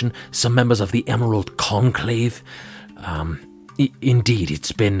organization, some members of the Emerald Conclave. Indeed,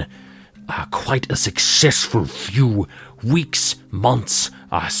 it's been quite a successful few weeks, months,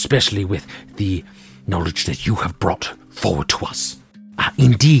 especially with the knowledge that you have brought forward to us.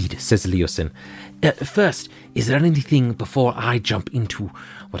 Indeed, says Leosin. First, is there anything, before I jump into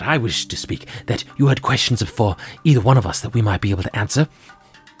what I wish to speak, that you had questions for either one of us that we might be able to answer?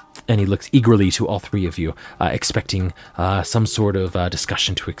 And he looks eagerly to all three of you, expecting some sort of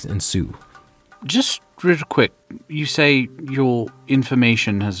discussion to ensue. Just real quick, you say your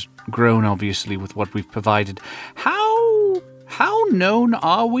information has grown, obviously, with what we've provided. How known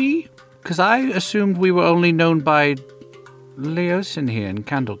are we? Because I assumed we were only known by Leosin here in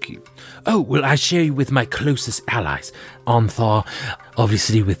Candlekeep. Oh, well, I share you with my closest allies. Onthar,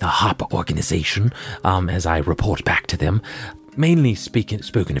 obviously with the Harper organization, as I report back to them. Mainly spoken of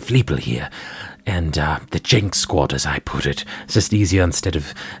Fleeple here, and the Jenks squad, as I put it. It's just easier instead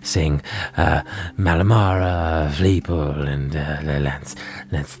of saying Malamara, Fleeple, and Lance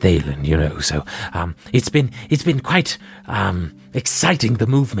Thalen, you know. So it's been quite exciting, the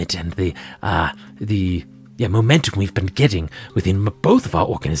movement and the momentum we've been getting within both of our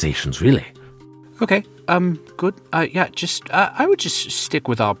organizations, really. Okay, good. I would just stick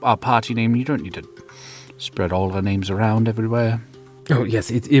with our party name. You don't need to spread all the names around everywhere. Oh,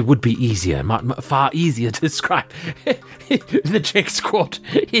 yes, it would be easier, far easier to describe the Jake Squad.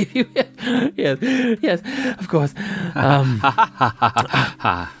 yes, of course.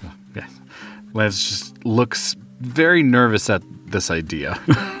 Yes. Les just looks very nervous at this idea.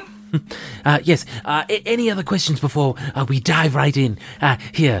 Yes, any other questions before we dive right in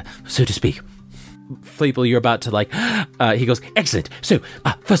here, so to speak? Fleeple, you're about to he goes, excellent. So,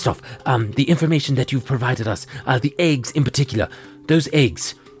 first off, the information that you've provided us, the eggs in particular, those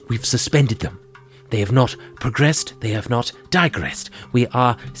eggs, we've suspended them. They have not progressed, they have not digressed. We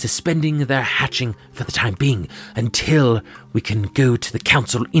are suspending their hatching for the time being until we can go to the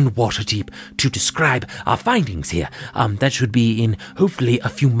council in Waterdeep to describe our findings here. That should be in, hopefully, a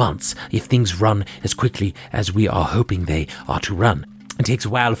few months, if things run as quickly as we are hoping they are to run. It takes a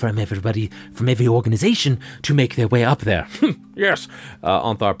while from everybody, from every organization, to make their way up there. Yes,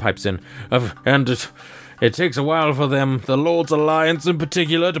 Onthar pipes in. And it takes a while for them, the Lord's Alliance in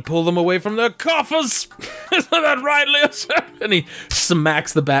particular, to pull them away from their coffers. Isn't that right, Leosin? And he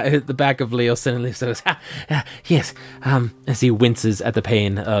smacks the back of Leosin, and Leosin goes, yes, as he winces at the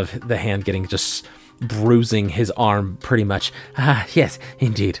pain of the hand getting just bruising his arm pretty much. Yes,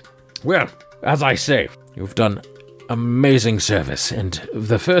 indeed. Well, as I say, you've done amazing service, and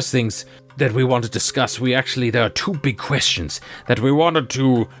the first things that we want to discuss, there are two big questions that we wanted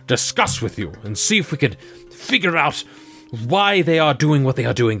to discuss with you and see if we could figure out why they are doing what they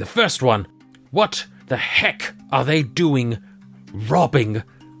are doing. The first one, what the heck are they doing robbing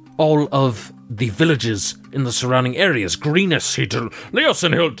all of the villages in the surrounding areas? Greenest,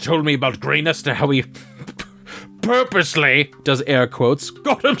 Leosin told me about Greenest and how he purposely, does air quotes,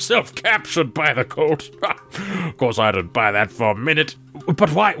 got himself captured by the cult. Of course, I didn't buy that for a minute.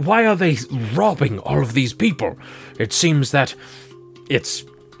 But why are they robbing all of these people? It seems that it's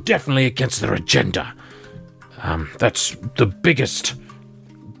definitely against their agenda. That's the biggest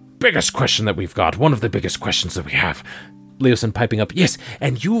question that we've got. One of the biggest questions that we have. Leosin piping up, yes,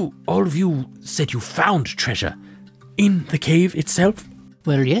 and all of you said you found treasure in the cave itself?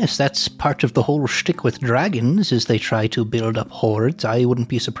 Well, yes, that's part of the whole shtick with dragons, is they try to build up hordes. I wouldn't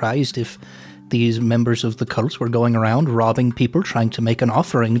be surprised if these members of the cult were going around robbing people, trying to make an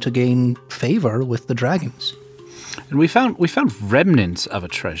offering to gain favor with the dragons. And we found remnants of a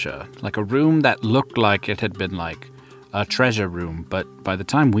treasure, like a room that looked like it had been like a treasure room, but by the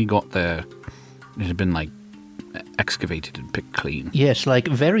time we got there, it had been like excavated and picked clean. Yes, like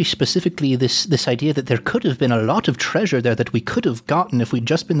very specifically this idea that there could have been a lot of treasure there that we could have gotten if we'd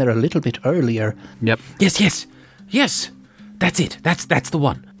just been there a little bit earlier. Yep. Yes. That's it. That's the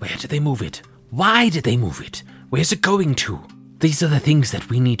one. Where did they move it? Why did they move it? Where's it going to? These are the things that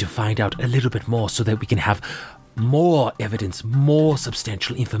we need to find out a little bit more so that we can have more evidence, more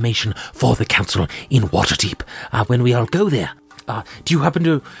substantial information for the council in Waterdeep when we all go there. Do you happen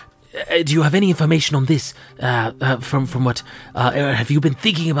to... do you have any information on this from what... have you been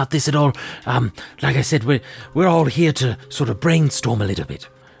thinking about this at all? Like I said, we're all here to sort of brainstorm a little bit.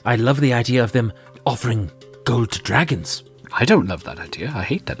 I love the idea of them offering gold to dragons. I don't love that idea. I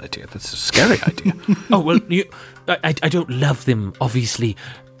hate that idea. That's a scary idea. Oh, well, I don't love them, obviously,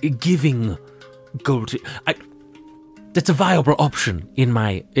 giving gold to... that's a viable option in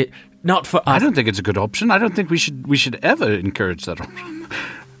my... not for us. I don't think it's a good option. I don't think we should ever encourage that option.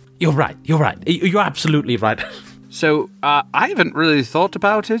 You're right. You're absolutely right. So, I haven't really thought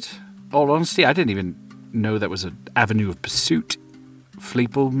about it. All honesty, I didn't even know that was an avenue of pursuit.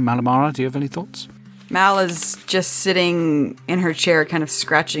 Fleeple, Malamara, do you have any thoughts? Mal is just sitting in her chair, kind of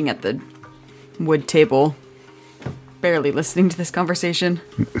scratching at the wood table, barely listening to this conversation.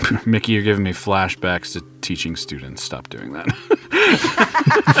 Mickey, you're giving me flashbacks to teaching students. Stop doing that.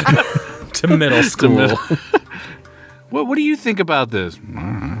 To middle school. What do you think about this?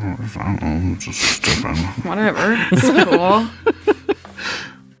 Whatever. It's cool.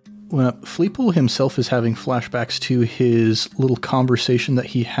 Well, Fleeple himself is having flashbacks to his little conversation that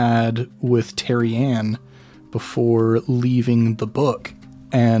he had with Terry Ann before leaving the book.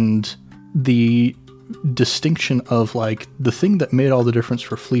 And the distinction of, like, the thing that made all the difference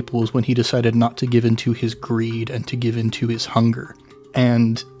for Fleeple was when he decided not to give into his greed and to give into his hunger.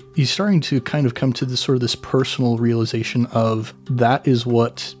 And he's starting to kind of come to this personal realization of that is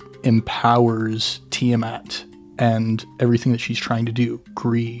what empowers Tiamat and everything that she's trying to do.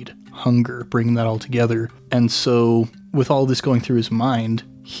 Greed, hunger, bringing that all together. And so with all this going through his mind,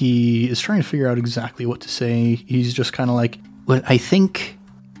 he is trying to figure out exactly what to say. He's just kind of like, well, I think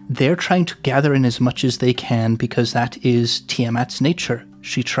they're trying to gather in as much as they can because that is Tiamat's nature.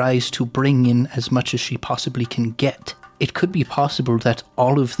 She tries to bring in as much as she possibly can get. It could be possible that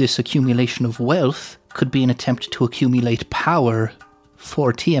all of this accumulation of wealth could be an attempt to accumulate power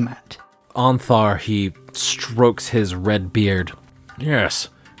for Tiamat. Onthar, he strokes his red beard. Yes.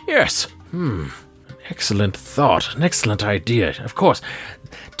 An excellent thought, an excellent idea. Of course,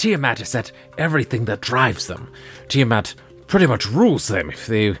 Tiamat is at everything that drives them. Tiamat pretty much rules them. If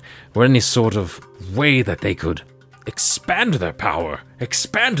they were any sort of way that they could expand their power,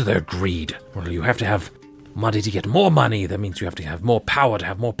 expand their greed, well, you have to have money to get more money. That means you have to have more power to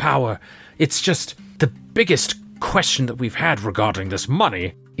have more power. It's just the biggest question that we've had regarding this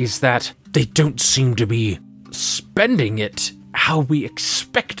money is that they don't seem to be spending it how we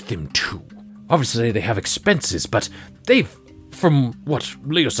expect them to. Obviously, they have expenses, but they've, from what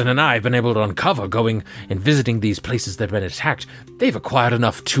Leosin and I have been able to uncover going and visiting these places that have been attacked, they've acquired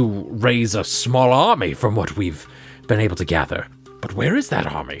enough to raise a small army from what we've been able to gather. But where is that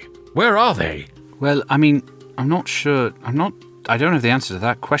army? Where are they? Well, I mean, I'm not sure. I don't have the answer to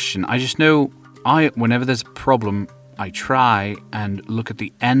that question. I just know whenever there's a problem, I try and look at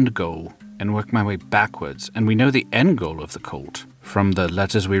the end goal and work my way backwards. And we know the end goal of the cult from the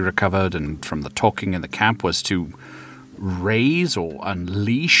letters we recovered and from the talking in the camp was to raise or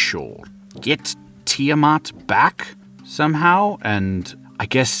unleash or get Tiamat back somehow. And I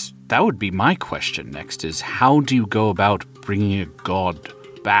guess that would be my question next is how do you go about bringing a god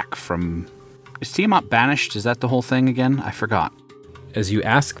back from... Is Tiamat banished? Is that the whole thing again? I forgot. As you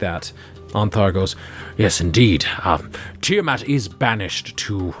ask that, Onthar goes, Yes, indeed. Tiamat is banished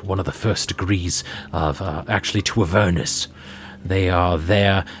to one of the first degrees of, actually to Avernus. They are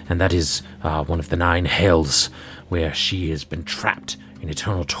there, and that is one of the 9 hells, where she has been trapped in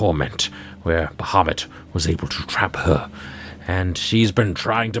eternal torment, where Bahamut was able to trap her. And she's been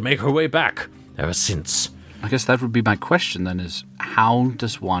trying to make her way back ever since. I guess that would be my question then is, how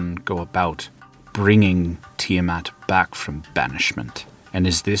does one go about bringing Tiamat back from banishment? And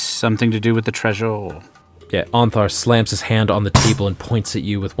is this something to do with the treasure, or...? Yeah, Onthar slams his hand on the table and points at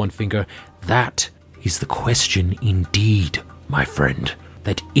you with one finger. That is the question indeed, my friend.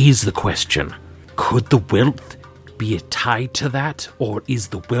 That is the question. Could the wealth be tied to that, or is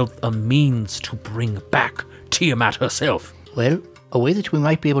the wealth a means to bring back Tiamat herself? Well, a way that we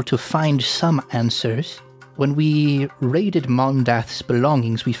might be able to find some answers. When we raided Mondath's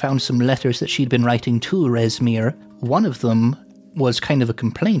belongings, we found some letters that she'd been writing to Rezmir. One of them was kind of a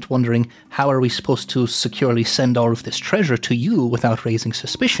complaint, wondering how are we supposed to securely send all of this treasure to you without raising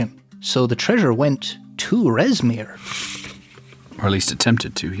suspicion. So the treasure went to Rezmir. Or at least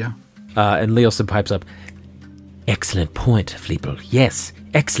attempted to, yeah. And Leosin pipes up, Excellent point, Fleeple. Yes,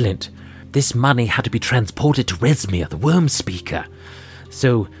 excellent. This money had to be transported to Rezmir, the Worm Speaker.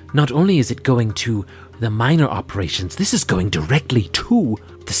 So not only is it going to the minor operations, this is going directly to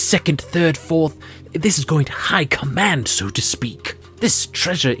the second, third, fourth. This is going to high command, so to speak. This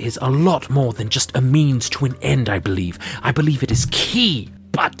treasure is a lot more than just a means to an end, I believe. I believe it is key,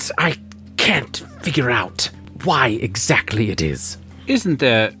 but I can't figure out why exactly it is. Isn't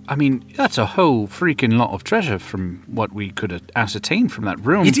there... I mean, that's a whole freaking lot of treasure from what we could ascertain from that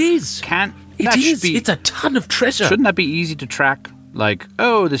room. It is. It's a ton of treasure. Shouldn't that be easy to track? Like,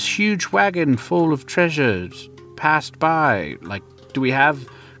 oh, this huge wagon full of treasures passed by. Like, do we have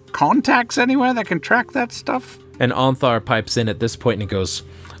contacts anywhere that can track that stuff? And Onthar pipes in at this point and he goes,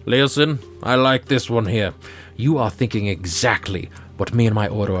 Leosin, I like this one here. You are thinking exactly what me and my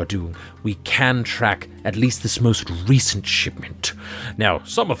order are doing. We can track at least this most recent shipment. Now,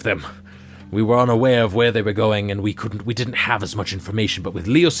 some of them, we were unaware of where they were going and we didn't have as much information, but with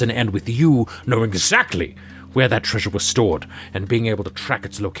Leosin and with you knowing exactly where that treasure was stored and being able to track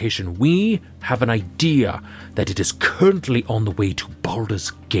its location, we have an idea that it is currently on the way to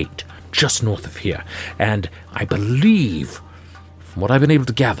Baldur's Gate, just north of here. And I believe, from what I've been able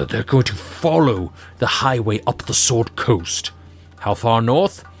to gather, they're going to follow the highway up the Sword Coast. How far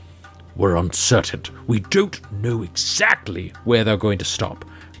north? We're uncertain. We don't know exactly where they're going to stop,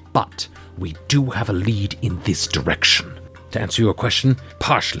 but we do have a lead in this direction. To answer your question,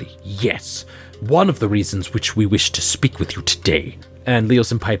 partially, yes. One of the reasons which we wish to speak with you today. And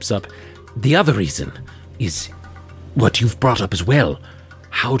Leosin pipes up, the other reason is what you've brought up as well.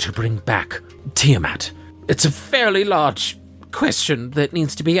 How to bring back Tiamat. It's a fairly large question that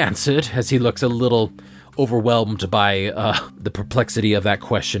needs to be answered, as he looks a little overwhelmed by the perplexity of that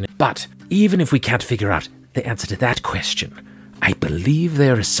question. But even if we can't figure out the answer to that question, I believe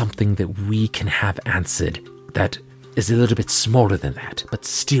there is something that we can have answered that is a little bit smaller than that, but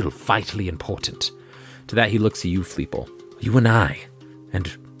still vitally important. To that he looks at you, Fleeple. You and I,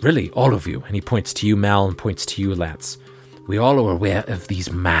 and really all of you, and he points to you, Mal, and points to you, Lance. We all are aware of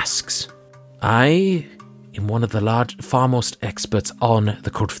these masks. I am one of the foremost experts on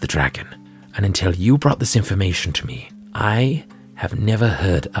the Cult of the Dragon, and until you brought this information to me, I have never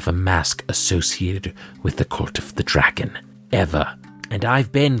heard of a mask associated with the Cult of the Dragon, ever. And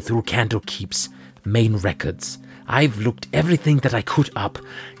I've been through Candlekeep's main records. I've looked everything that I could up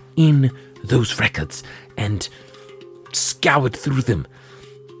in those records and scoured through them.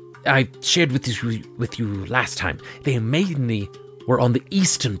 I shared with you last time. They mainly were on the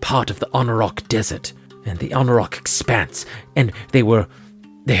eastern part of the Honorok Desert and the Honorok Expanse, and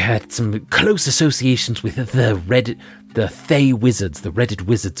they had some close associations with the Thay Wizards, the Redded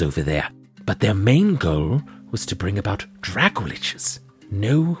Wizards over there. But their main goal was to bring about Dracoliches.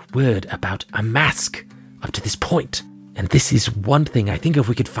 No word about a mask up to this point. And this is one thing, I think if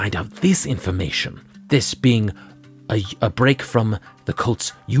we could find out this information, this being a break from the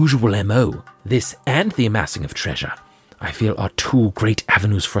cult's usual MO, this and the amassing of treasure, I feel are two great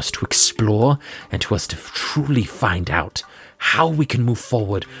avenues for us to explore and to us to truly find out how we can move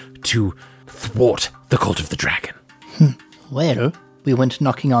forward to thwart the Cult of the Dragon. Well, we went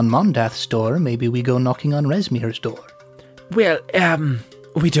knocking on Mondath's door, maybe we go knocking on Rezmir's door. Well,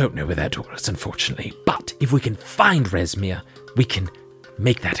 we don't know where that door is, unfortunately, but if we can find Rezmir, we can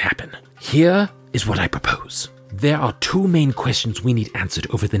make that happen. Here is what I propose. There are two main questions we need answered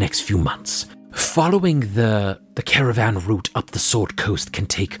over the next few months. Following the caravan route up the Sword Coast can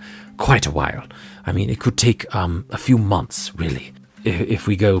take quite a while. I mean, it could take a few months, really, if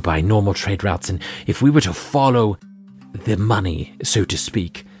we go by normal trade routes. And if we were to follow the money, so to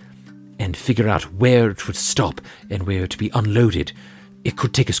speak, and figure out where it would stop and where to be unloaded, it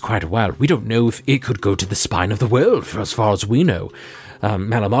could take us quite a while. We don't know if it could go to the spine of the world, for as far as we know.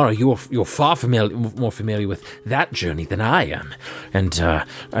 Malamara, you're far more familiar with that journey than I am. And,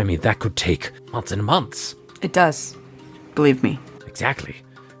 I mean, that could take months and months. It does. Believe me. Exactly.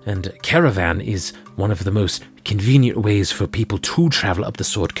 And caravan is one of the most convenient ways for people to travel up the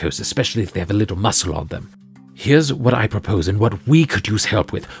Sword Coast, especially if they have a little muscle on them. Here's what I propose and what we could use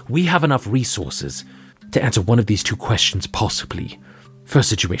help with. We have enough resources to answer one of these two questions, possibly. First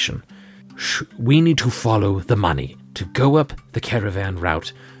situation. We need to follow the money, to go up the caravan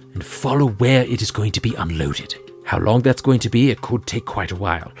route and follow where it is going to be unloaded. How long that's going to be, it could take quite a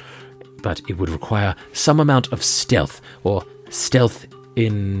while, but it would require some amount of stealth, or stealth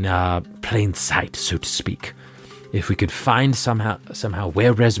in plain sight, so to speak. If we could find somehow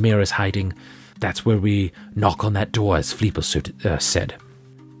where Rezmir is hiding, that's where we knock on that door, as Fleeple said.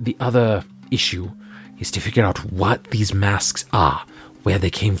 The other issue is to figure out what these masks are, where they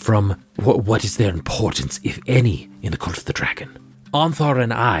came from, what is their importance, if any, in the Cult of the Dragon. Onthar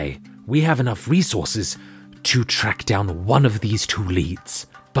and I, we have enough resources to track down one of these two leads,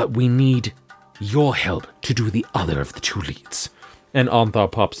 but we need your help to do the other of the two leads. And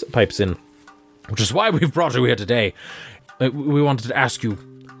Onthar pipes in, which is why we've brought you here today. We wanted to ask you,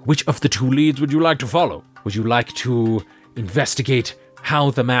 which of the two leads would you like to follow? Would you like to investigate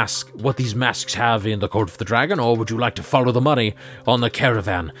what these masks have in the Court of the Dragon, or would you like to follow the money on the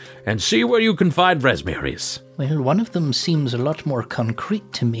caravan and see where you can find Resmeres? Well, one of them seems a lot more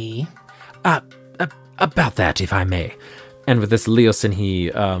concrete to me. About that, if I may. And with this, Leosin,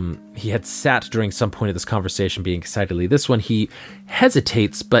 he had sat during some point of this conversation being excitedly. This one, he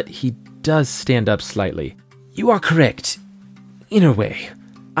hesitates, but he does stand up slightly. You are correct. In a way.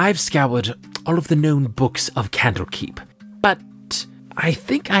 I've scoured all of the known books of Candlekeep, but I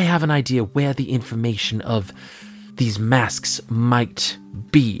think I have an idea where the information of these masks might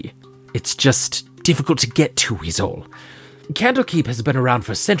be. It's just difficult to get to, is all. Candlekeep has been around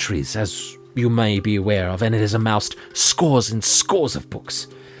for centuries, as you may be aware of, and it has amassed scores and scores of books.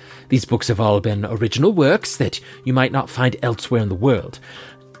 These books have all been original works that you might not find elsewhere in the world.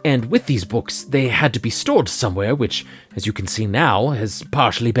 And with these books, they had to be stored somewhere, which, as you can see now, has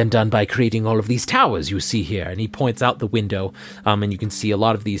partially been done by creating all of these towers you see here. And he points out the window, and you can see a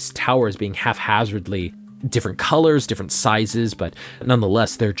lot of these towers being haphazardly different colors, different sizes, but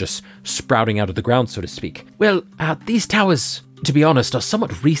nonetheless, they're just sprouting out of the ground, so to speak. Well, these towers, to be honest, are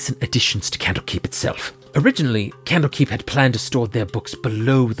somewhat recent additions to Candlekeep itself. Originally, Candlekeep had planned to store their books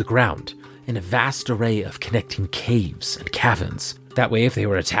below the ground, in a vast array of connecting caves and caverns. That way, if they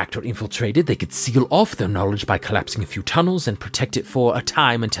were attacked or infiltrated, they could seal off their knowledge by collapsing a few tunnels and protect it for a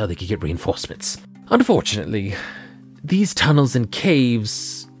time until they could get reinforcements. Unfortunately, these tunnels and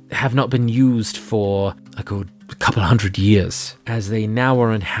caves have not been used for a good couple 100 years, as they now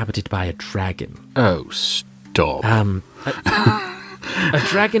are inhabited by a dragon. Oh, stop. A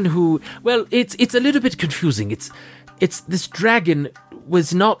dragon who, well, it's a little bit confusing. It's this dragon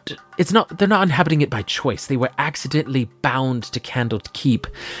they're not inhabiting it by choice. They were accidentally bound to Candlekeep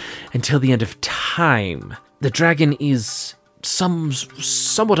until the end of time. The dragon is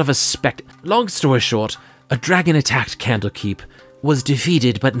somewhat of a spectre. Long story short, a dragon attacked Candlekeep, was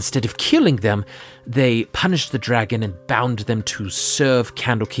defeated, but instead of killing them, they punished the dragon and bound them to serve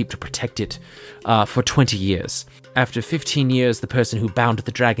Candlekeep to protect it for 20 years. After 15 years, the person who bound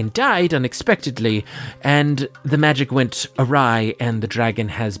the dragon died unexpectedly, and the magic went awry, and the dragon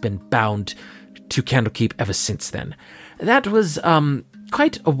has been bound to Candlekeep ever since then. That was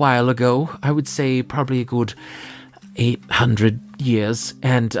quite a while ago. I would say probably a good 800 years,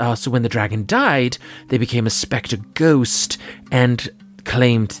 and so when the dragon died, they became a spectre ghost and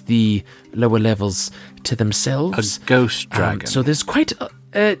claimed the lower levels to themselves. A ghost dragon. So there's quite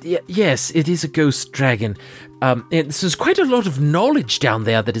yes, it is a ghost dragon. So there's quite a lot of knowledge down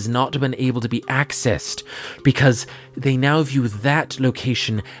there that has not been able to be accessed because they now view that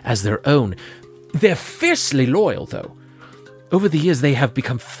location as their own. They're fiercely loyal, though. Over the years, they have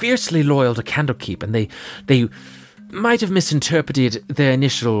become fiercely loyal to Candlekeep, and they might have misinterpreted their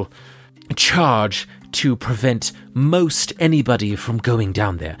initial charge to prevent most anybody from going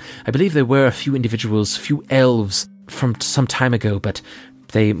down there. I believe there were a few individuals, few elves from some time ago, but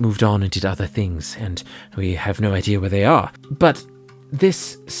they moved on and did other things, and we have no idea where they are. But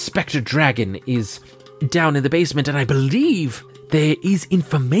this Spectre Dragon is down in the basement, and I believe there is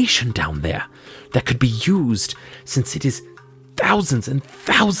information down there that could be used, since it is thousands and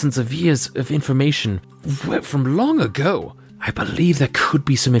thousands of years of information from long ago. I believe there could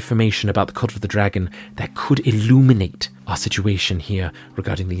be some information about the Cult of the Dragon that could illuminate our situation here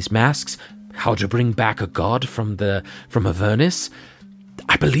regarding these masks, how to bring back a god from Avernus.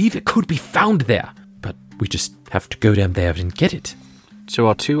 I believe it could be found there, but we just have to go down there and get it. So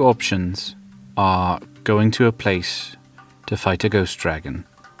our two options are going to a place to fight a ghost dragon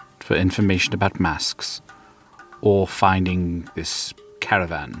for information about masks, or finding this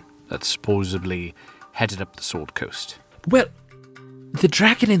caravan that's supposedly headed up the Sword Coast. Well, the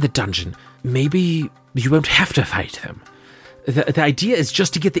dragon in the dungeon, maybe you won't have to fight them. The idea is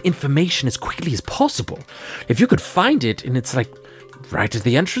just to get the information as quickly as possible. If you could find it and it's like right at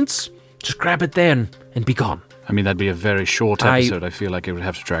the entrance, just grab it then and be gone. I mean, that'd be a very short episode. I feel like it would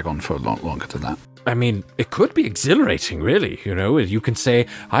have to drag on for a lot longer than that. I mean, it could be exhilarating, really. You know, you can say,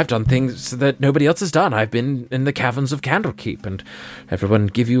 I've done things that nobody else has done. I've been in the caverns of Candlekeep, and everyone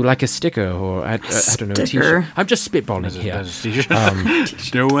give you like a sticker or, I don't know, a t-shirt. I'm just spitballing here.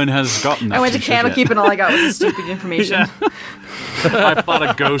 No one has gotten that. I went to Candlekeep and all I got was this stupid information. I fought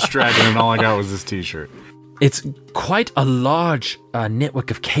a ghost dragon and all I got was this t-shirt. It's quite a large network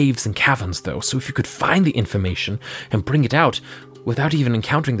of caves and caverns, though, so if you could find the information and bring it out without even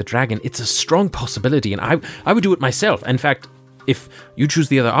encountering the dragon, it's a strong possibility, and I would do it myself. In fact, if you choose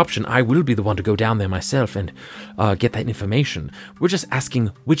the other option, I will be the one to go down there myself and get that information. We're just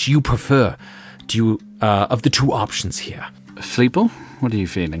asking which you prefer. Do you of the two options here? Fleeple, what are you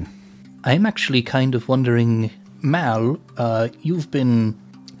feeling? I'm actually kind of wondering, Mal, you've been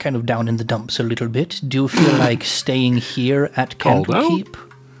kind of down in the dumps a little bit. Do you feel like staying here at Candlekeep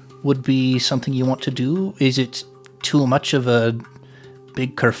would be something you want to do? Is it too much of a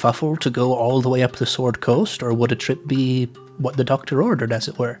big kerfuffle to go all the way up the Sword Coast, or would a trip be what the doctor ordered, as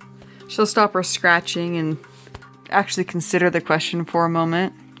it were? She'll stop her scratching and actually consider the question for a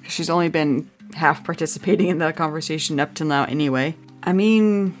moment, because she's only been half participating in the conversation up till now anyway. I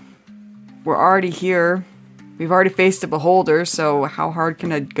mean, we're already here. We've already faced a beholder, so how hard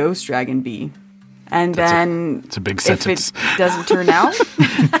can a ghost dragon be? And It's a big sentence. If it doesn't turn out...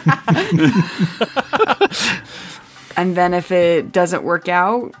 And then if it doesn't work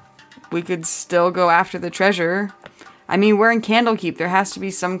out, we could still go after the treasure. I mean, we're in Candlekeep. There has to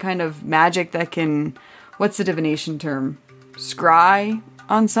be some kind of magic that can... What's the divination term? Scry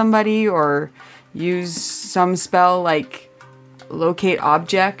on somebody, or use some spell like locate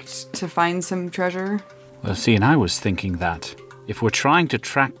object to find some treasure? Well, see, and I was thinking that if we're trying to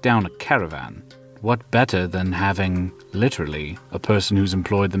track down a caravan, what better than having, literally, a person who's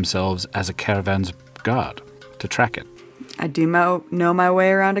employed themselves as a caravan's guard to track it? I do know my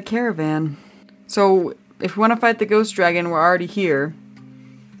way around a caravan. So, if we want to fight the ghost dragon, we're already here.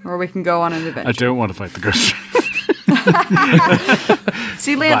 Or we can go on an adventure. I don't want to fight the ghost dragon.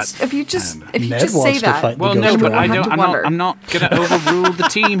 See, Lance, if you just say that. Well, no, but I'm not going to overrule the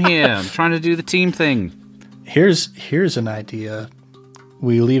team here. I'm trying to do the team thing. Here's an idea.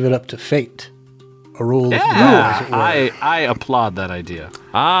 We leave it up to fate. A rule of law, as it were. I applaud that idea.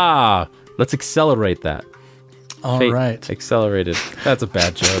 Let's accelerate that. All Fate right. Accelerated. That's a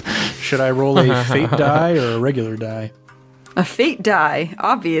bad joke. Should I roll a fate die or a regular die? A fate die,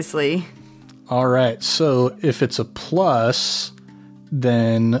 obviously. All right. So if it's a plus,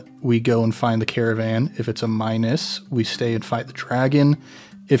 then we go and find the caravan. If it's a minus, we stay and fight the dragon.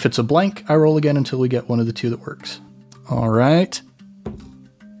 If it's a blank, I roll again until we get one of the two that works. All right.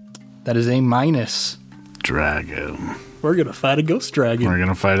 That is a minus. Dragon. We're going to fight a ghost dragon. We're going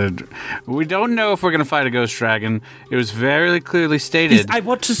to fight we don't know if we're going to fight a ghost dragon. It was very clearly stated. I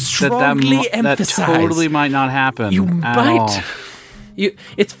want to strongly emphasize. That totally might not happen. You at might. all.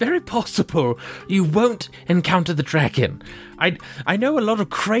 It's very possible you won't encounter the dragon. I know a lot of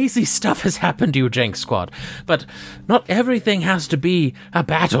crazy stuff has happened to you, Jank Squad, but not everything has to be a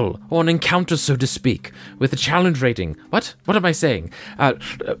battle or an encounter, so to speak, with a challenge rating. What am I saying?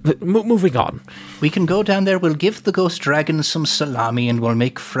 Moving on. We can go down there, we'll give the ghost dragon some salami, and we'll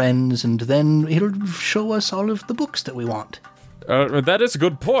make friends, and then he'll show us all of the books that we want. That is a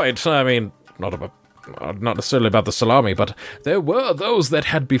good point. I mean, not necessarily about the salami, but there were those that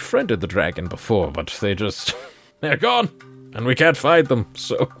had befriended the dragon before, but they're gone, and we can't find them,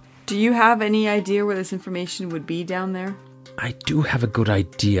 so... Do you have any idea where this information would be down there? I do have a good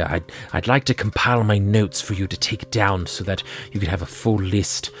idea. I'd like to compile my notes for you to take down so that you could have a full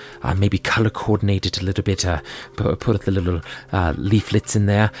list, maybe color coordinate it a little bit, put the little leaflets in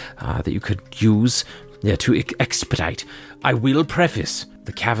there that you could use to expedite. I will preface,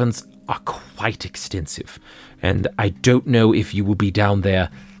 the caverns are quite extensive, and I don't know if you will be down there.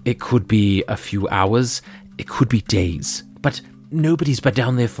 It could be a few hours, it could be days, but nobody's been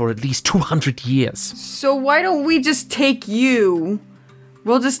down there for at least 200 years. So why don't we just take you?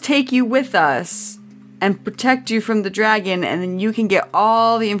 We'll just take you with us and protect you from the dragon, and then you can get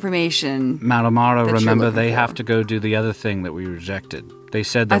all the information. Malamara, remember, they have to go do the other thing that we rejected. They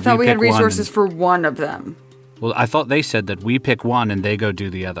said that I thought we had resources one. for one of them. Well, I thought they said that we pick one and they go do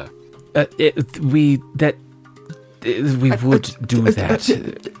the other. We would do that.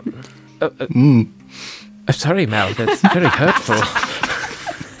 I'm sorry, Mal. That's very hurtful.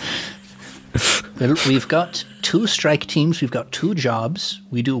 Well, we've got 2 strike teams. We've got 2 jobs.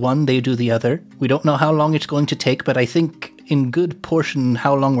 We do one, they do the other. We don't know how long it's going to take, but I think in good portion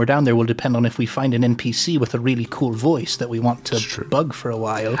how long we're down there will depend on if we find an NPC with a really cool voice that we want to bug for a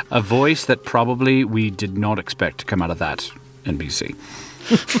while. A voice that probably we did not expect to come out of that NPC.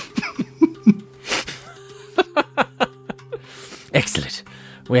 Excellent.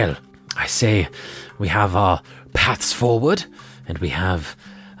 Well, I say we have our paths forward, and we have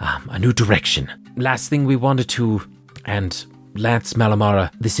a new direction. Last thing we wanted to, and Lance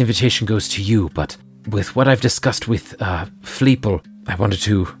Malamara, this invitation goes to you, but with what I've discussed with Fleeple, I wanted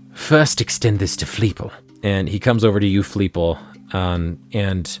to first extend this to Fleeple. And he comes over to you, Fleeple,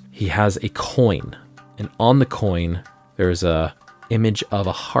 and he has a coin. And on the coin, there's a image of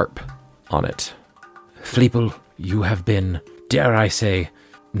a harp on it. Fleeple, you have been dare I say,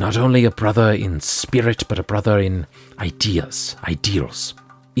 not only a brother in spirit, but a brother in ideals.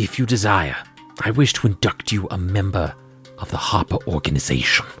 If you desire, I wish to induct you a member of the Harper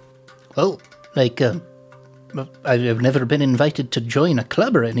organization. Oh, like, I've never been invited to join a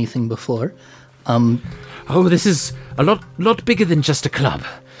club or anything before. Oh, this is a lot bigger than just a club.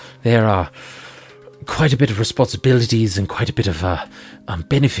 There are quite a bit of responsibilities and quite a bit of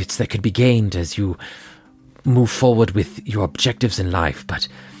benefits that could be gained as you move forward with your objectives in life. But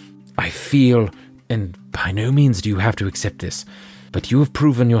I feel, and by no means do you have to accept this, but you have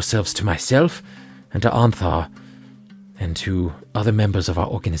proven yourselves to myself and to Anthar and to other members of our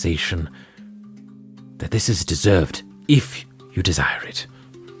organization that this is deserved if you desire it.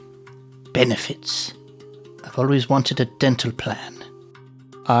 Benefits. I've always wanted a dental plan.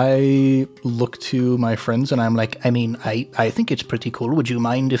 I look to my friends and I'm like, I think it's pretty cool. Would you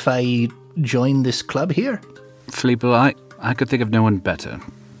mind if I join this club here? Fleeple, I could think of no one better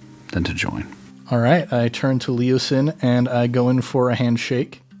than to join. All right, I turn to Leosin and I go in for a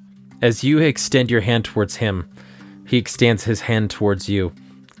handshake. As you extend your hand towards him, he extends his hand towards you,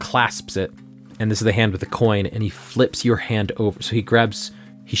 clasps it, and this is the hand with the coin, and he flips your hand over. So he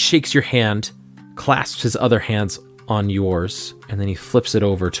shakes your hand, clasps his other hands on yours, and then he flips it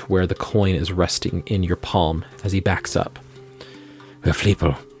over to where the coin is resting in your palm as he backs up. Well,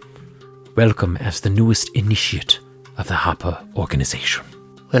 Fleeple, welcome as the newest initiate of the Harper organization.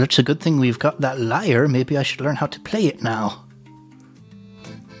 Well, it's a good thing we've got that lyre. Maybe I should learn how to play it now.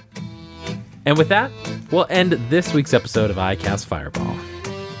 And with that, we'll end this week's episode of I Cast Fireball.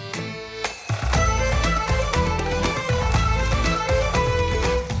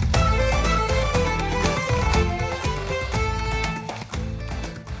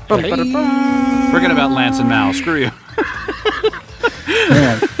 Forget about Lance and Mal. Screw you.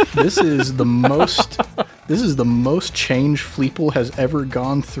 Man, this is the most change Fleeple has ever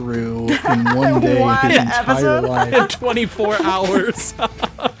gone through in one day in his entire life. 24 hours.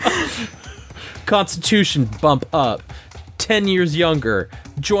 Constitution bump up. 10 years younger.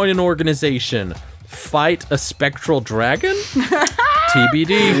 Join an organization. Fight a spectral dragon?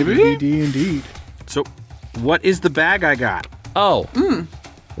 TBD. TBD indeed. So, what is the bag I got? Oh.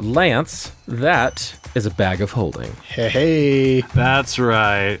 Lance, that is a bag of holding. Hey. That's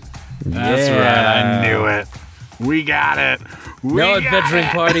right. That's Yeah. right. I knew it. We got it. No adventuring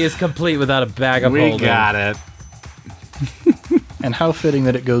party is complete without a bag of holding. We got it. And how fitting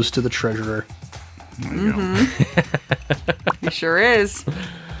that it goes to the treasurer. It sure is.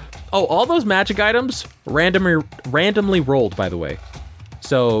 Oh, all those magic items randomly rolled, by the way.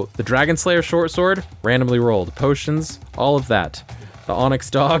 So the Dragon Slayer short sword, randomly rolled. Potions, all of that. The Onyx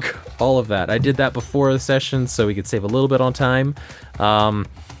dog, all of that. I did that before the session so we could save a little bit on time. I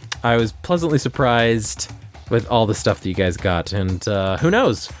was pleasantly surprised with all the stuff that you guys got. And who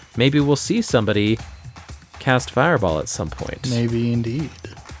knows? Maybe we'll see somebody cast Fireball at some point. Maybe indeed.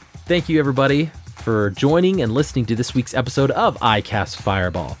 Thank you, everybody, for joining and listening to this week's episode of I Cast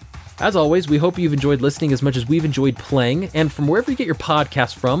Fireball. As always, we hope you've enjoyed listening as much as we've enjoyed playing, and from wherever you get your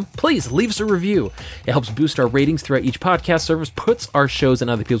podcast from, please leave us a review. It helps boost our ratings throughout each podcast service, puts our shows in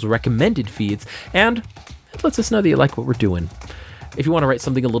other people's recommended feeds, and it lets us know that you like what we're doing. If you want to write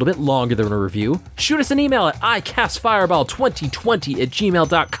something a little bit longer than a review, shoot us an email at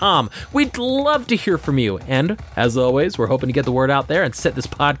icastfireball2020@gmail.com. We'd love to hear from you. And as always, we're hoping to get the word out there and set this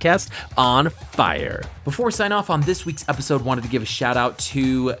podcast on fire. Before we sign off on this week's episode, wanted to give a shout out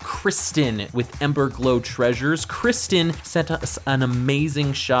to Kristen with Ember Glow Treasures. Kristen sent us an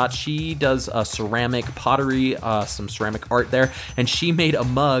amazing shot. She does ceramic pottery, some ceramic art there, and she made a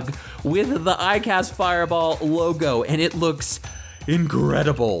mug with the iCast Fireball logo, and it looks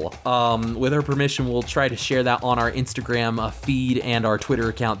incredible. With her permission, we'll try to share that on our Instagram feed and our Twitter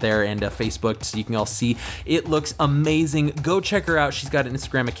account there and Facebook so you can all see. It looks amazing. Go check her out. She's got an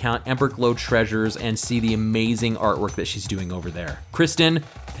Instagram account, Ember Glow Treasures, and see the amazing artwork that she's doing over there. Kristen,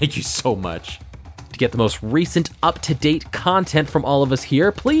 thank you so much. To get the most recent up-to-date content from all of us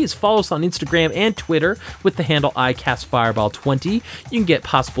here, please follow us on Instagram and Twitter with the handle ICastFireball20. You can get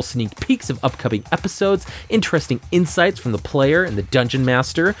possible sneak peeks of upcoming episodes, interesting insights from the player and the dungeon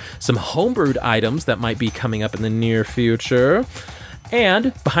master, some homebrewed items that might be coming up in the near future,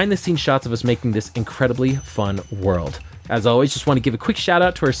 and behind-the-scenes shots of us making this incredibly fun world. As always, just want to give a quick shout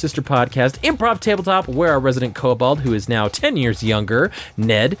out to our sister podcast, Improv Tabletop, where our resident kobold, who is now 10 years younger,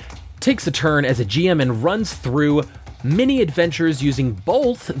 Ned, takes a turn as a GM and runs through mini adventures using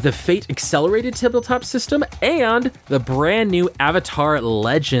both the Fate Accelerated tabletop system and the brand new Avatar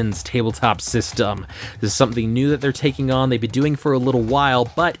Legends tabletop system. This is something new that they're taking on. They've been doing for a little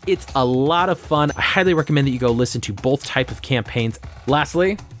while, but it's a lot of fun. I highly recommend that you go listen to both types of campaigns.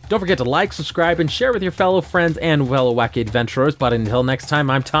 Lastly, don't forget to like, subscribe, and share with your fellow friends and fellow wacky adventurers. But until next time,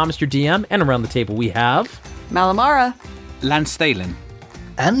 I'm Thomas, your DM, and around the table we have... Malamara. Lance Thalen.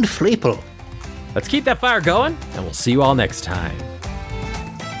 And Fleeple. Let's keep that fire going, and we'll see you all next time.